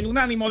en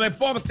Unánimo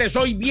Deportes.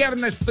 Hoy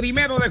viernes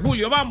 1 de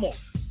julio. ¡Vamos!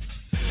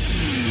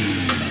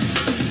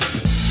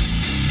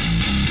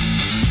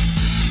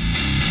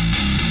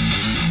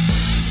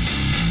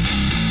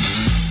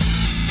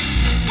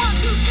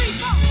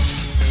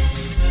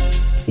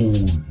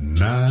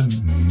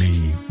 Unánimo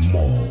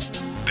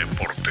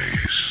Deportes.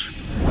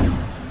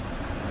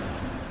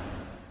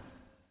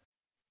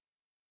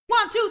 1,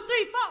 2,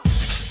 3, 4.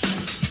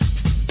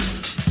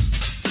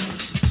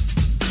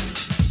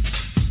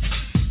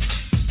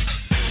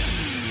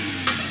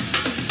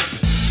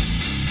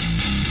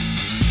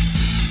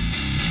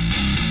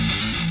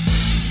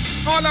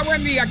 Hola,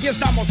 buen día, aquí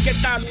estamos. ¿Qué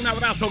tal? Un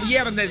abrazo.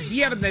 Viernes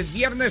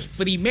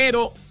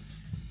 1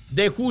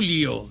 de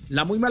julio.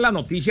 La muy mala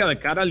noticia de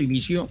cara al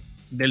inicio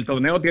del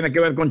torneo tiene que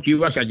ver con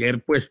Chivas.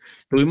 Ayer, pues,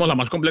 tuvimos la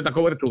más completa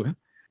cobertura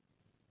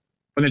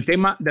con el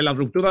tema de la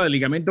ruptura del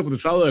ligamento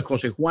cruzado de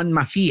José Juan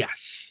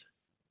Macías.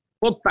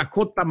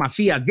 JJ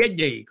Macías,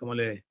 JJ, como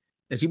le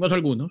decimos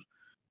algunos,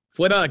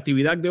 fuera de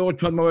actividad de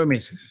 8 a 9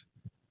 meses.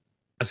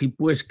 Así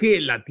pues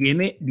que la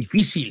tiene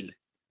difícil,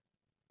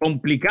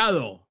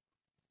 complicado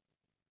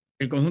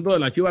el conjunto de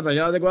las Chivas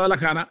Rayadas de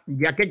Guadalajara,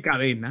 ya que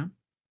Cadena,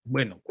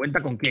 bueno,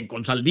 cuenta con quién,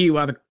 con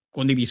Saldívar,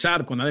 con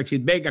Irizar, con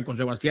Alexis Vega, con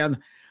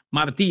Sebastián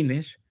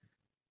Martínez,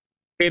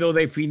 pero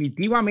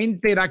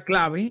definitivamente era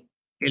clave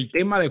el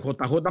tema de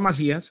JJ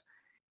Macías,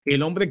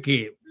 el hombre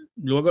que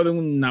luego de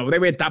una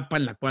breve etapa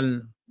en la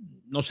cual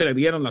no se le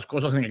dieron las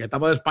cosas en la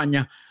etapa de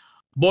España,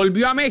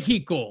 volvió a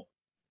México,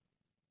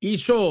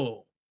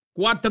 hizo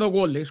 4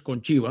 goles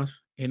con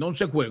Chivas en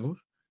 11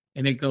 juegos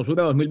en el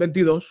Clausura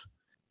 2022,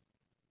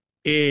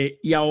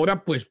 y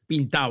ahora pues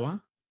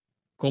pintaba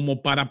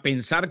como para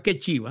pensar que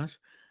Chivas,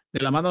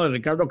 de la mano de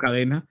Ricardo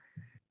Cadena,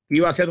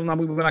 iba a hacer una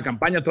muy buena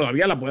campaña.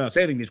 Todavía la puede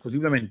hacer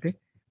indiscutiblemente,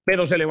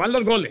 pero se le van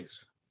los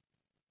goles.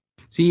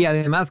 Sí,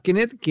 además,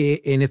 Kenneth,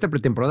 que en esta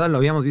pretemporada lo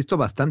habíamos visto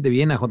bastante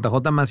bien a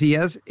JJ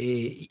Macías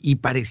y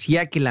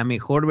parecía que la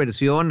mejor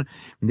versión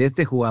de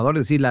este jugador,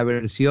 es decir, la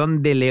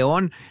versión de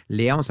León,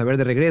 le íbamos a ver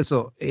de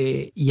regreso.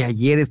 Y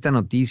ayer esta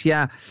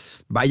noticia,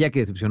 vaya que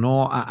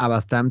decepcionó a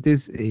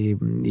bastantes,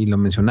 y lo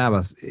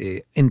mencionabas,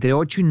 entre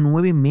 8 y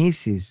 9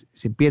 meses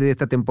se pierde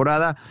esta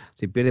temporada,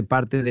 se pierde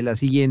parte de la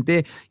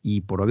siguiente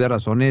y por obvias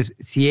razones,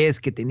 si es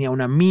que tenía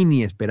una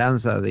mini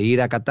esperanza de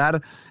ir a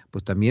Qatar,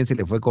 pues también se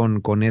le fue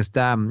con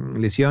esta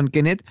lesión,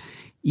 Kenneth,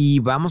 y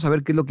vamos a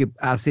ver qué es lo que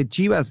hace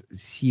Chivas,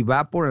 si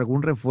va por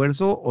algún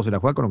refuerzo o se la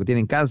juega con lo que tiene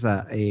en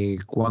casa.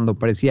 Cuando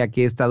parecía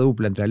que esta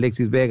dupla entre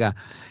Alexis Vega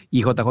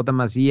y JJ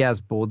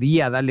Macías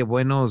podía darle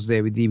buenos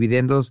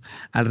dividendos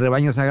al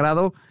rebaño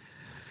sagrado,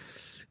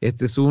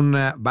 este es un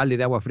balde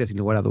de agua fría sin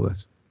lugar a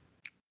dudas.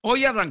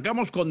 Hoy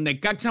arrancamos con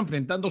Necaxa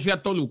enfrentándose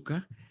a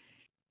Toluca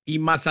y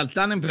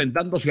Mazatlán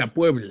enfrentándose a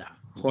Puebla.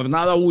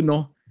 Jornada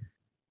 1,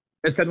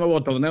 este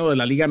nuevo torneo de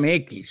la Liga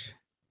MX.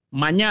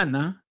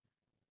 Mañana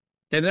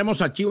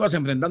tendremos a Chivas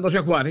enfrentándose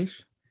a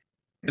Juárez,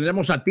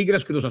 tendremos a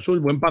Tigres Cruz Azul,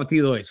 buen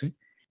partido ese,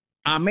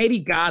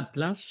 América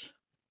Atlas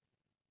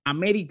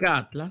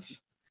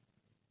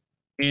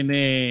en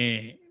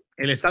el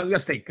Estadio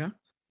Azteca,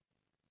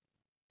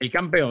 el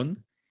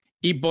campeón,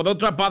 y por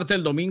otra parte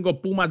el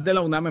domingo Pumas de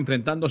la UNAM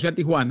enfrentándose a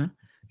Tijuana,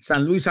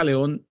 San Luis a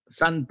León,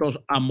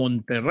 Santos a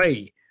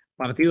Monterrey,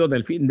 partido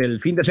del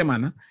fin de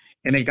semana.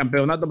 En el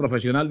campeonato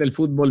profesional del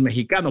fútbol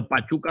mexicano,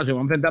 Pachuca se va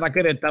a enfrentar a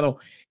Querétaro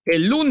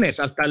el lunes,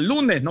 hasta el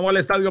lunes, no va al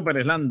Estadio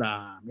Pérez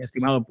Landa, mi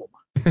estimado Puma.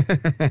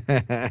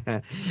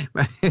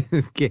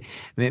 Es que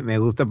me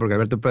gusta porque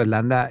Alberto Pérez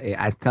Landa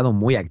ha estado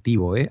muy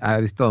activo, ha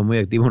estado muy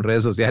activo en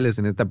redes sociales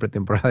en esta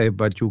pretemporada de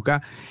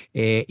Pachuca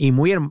y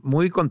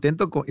muy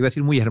contento, iba a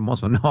decir muy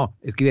hermoso, no,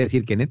 es que iba a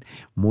decir Kenneth,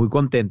 muy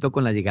contento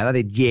con la llegada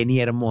de Jenny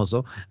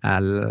Hermoso a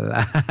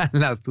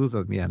las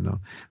Tuzas, mira,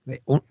 no.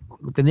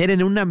 Tener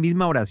en una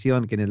misma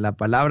oración, Kenneth, la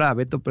palabra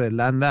Beto Pérez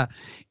Landa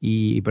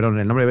el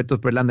nombre de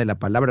Beto Pérez Landa y la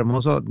palabra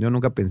hermoso, yo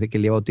nunca pensé que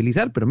le iba a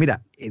utilizar, pero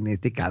mira, en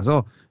este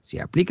caso sí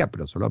aplica,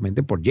 pero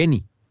solamente por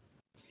Jenny.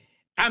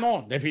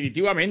 No,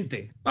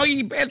 definitivamente. No,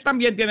 y él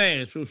también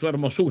tiene su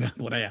hermosura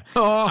por allá.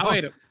 A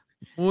ver.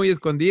 Muy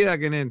escondida,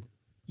 Kenneth.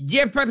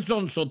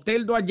 Jefferson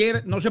Soteldo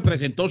ayer no se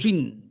presentó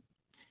sin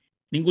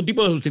ningún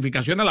tipo de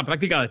justificación a la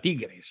práctica de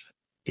Tigres.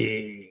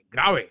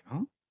 Grave,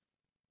 ¿no?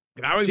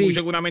 Grave, sí. Y muy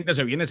seguramente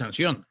se viene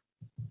sanción.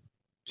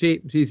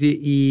 Sí.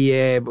 Y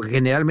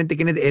generalmente,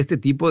 Kenneth, este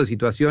tipo de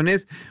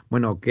situaciones,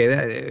 bueno,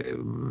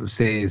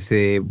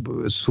 se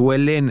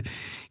suelen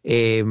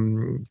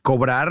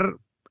cobrar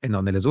en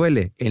donde les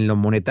duele, en lo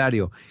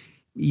monetario.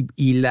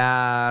 Y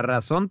la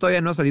razón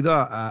todavía no ha salido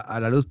a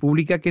la luz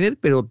pública, Kenneth,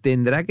 pero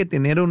tendrá que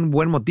tener un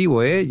buen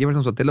motivo,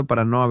 Jefferson Sotelo,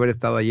 para no haber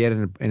estado ayer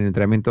en el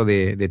entrenamiento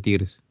de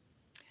Tigres.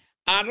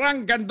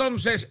 Arranca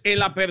entonces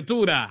el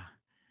Apertura.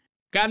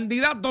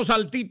 Candidatos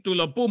al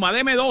título, Puma,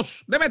 deme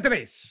 2, deme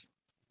 3.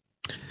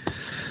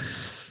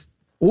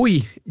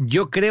 Uy,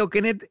 yo creo,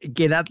 Kenneth,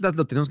 que el Atlas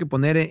lo tenemos que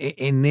poner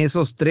en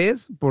esos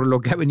 3 por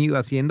lo que ha venido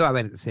haciendo. A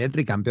ver, ser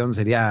tricampeón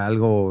sería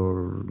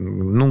algo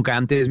nunca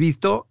antes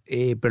visto,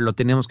 pero lo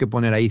tenemos que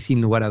poner ahí sin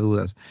lugar a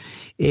dudas.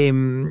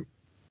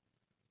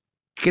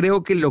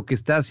 Creo que lo que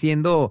está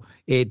haciendo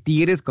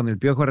Tigres con el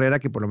Piojo Herrera,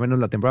 que por lo menos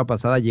la temporada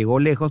pasada llegó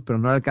lejos, pero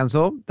no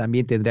alcanzó,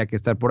 también tendría que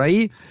estar por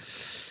ahí.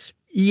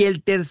 Y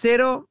el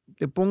tercero,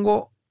 te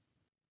pongo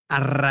a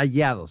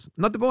Rayados.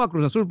 No te pongo a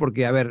Cruz Azul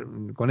porque, a ver,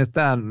 con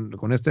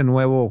este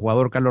nuevo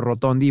jugador Carlos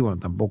Rotondi, bueno,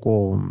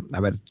 tampoco, a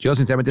ver, yo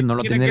sinceramente no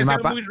lo tengo en el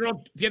mapa.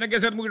 Tiene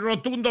que ser muy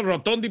rotundo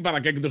Rotondi para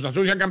que Cruz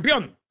Azul sea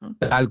campeón.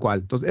 Tal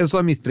cual. Entonces, esos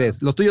son mis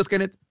 3. ¿Los tuyos,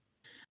 Kenneth?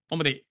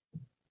 Hombre,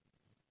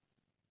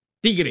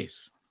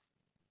 Tigres,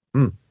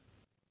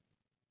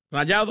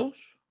 Rayados,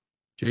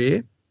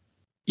 sí,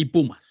 y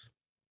Pumas.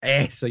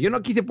 Eso, yo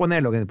no quise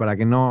ponerlo para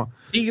que no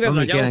Tigres,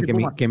 me quieran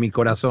que mi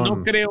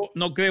corazón.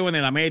 No creo en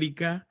el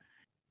América.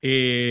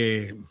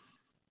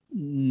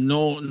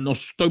 No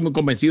estoy muy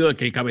convencido de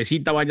que el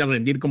Cabecita vaya a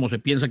rendir como se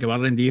piensa que va a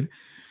rendir.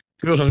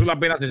 Cruz Azul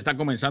apenas está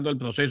comenzando el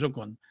proceso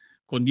con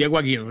Diego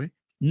Aguirre.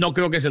 No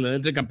creo que se le dé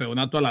el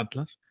tricampeonato al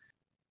Atlas,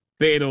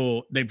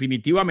 pero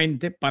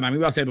definitivamente para mí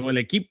va a ser o el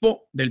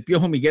equipo del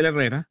Piojo Miguel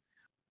Herrera,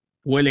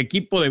 o el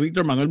equipo de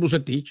Víctor Manuel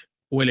Bucetich,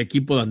 o el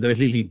equipo de Andrés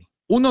Lilini.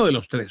 Uno de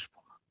los 3.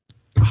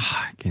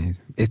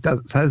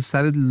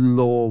 ¿Sabes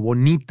lo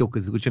bonito que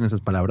se escuchan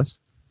esas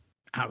palabras?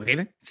 A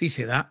ver si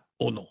se da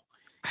o no.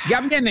 Ya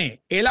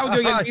viene el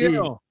audio y el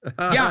video.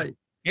 Ya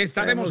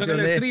estaremos en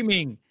el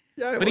streaming.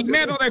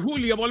 1 de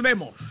julio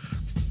volvemos.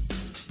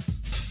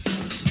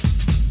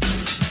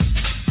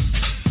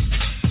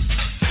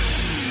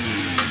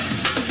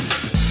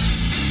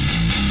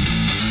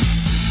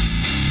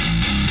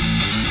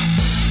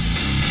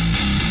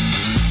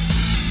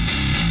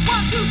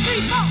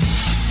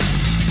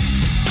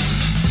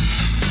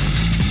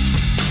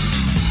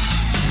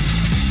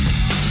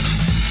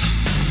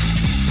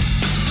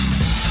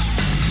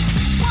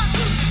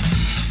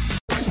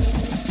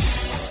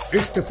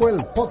 Este fue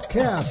el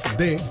podcast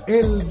de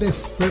El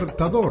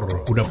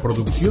Despertador, una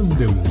producción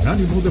de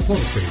Unánimo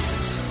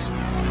Deportes.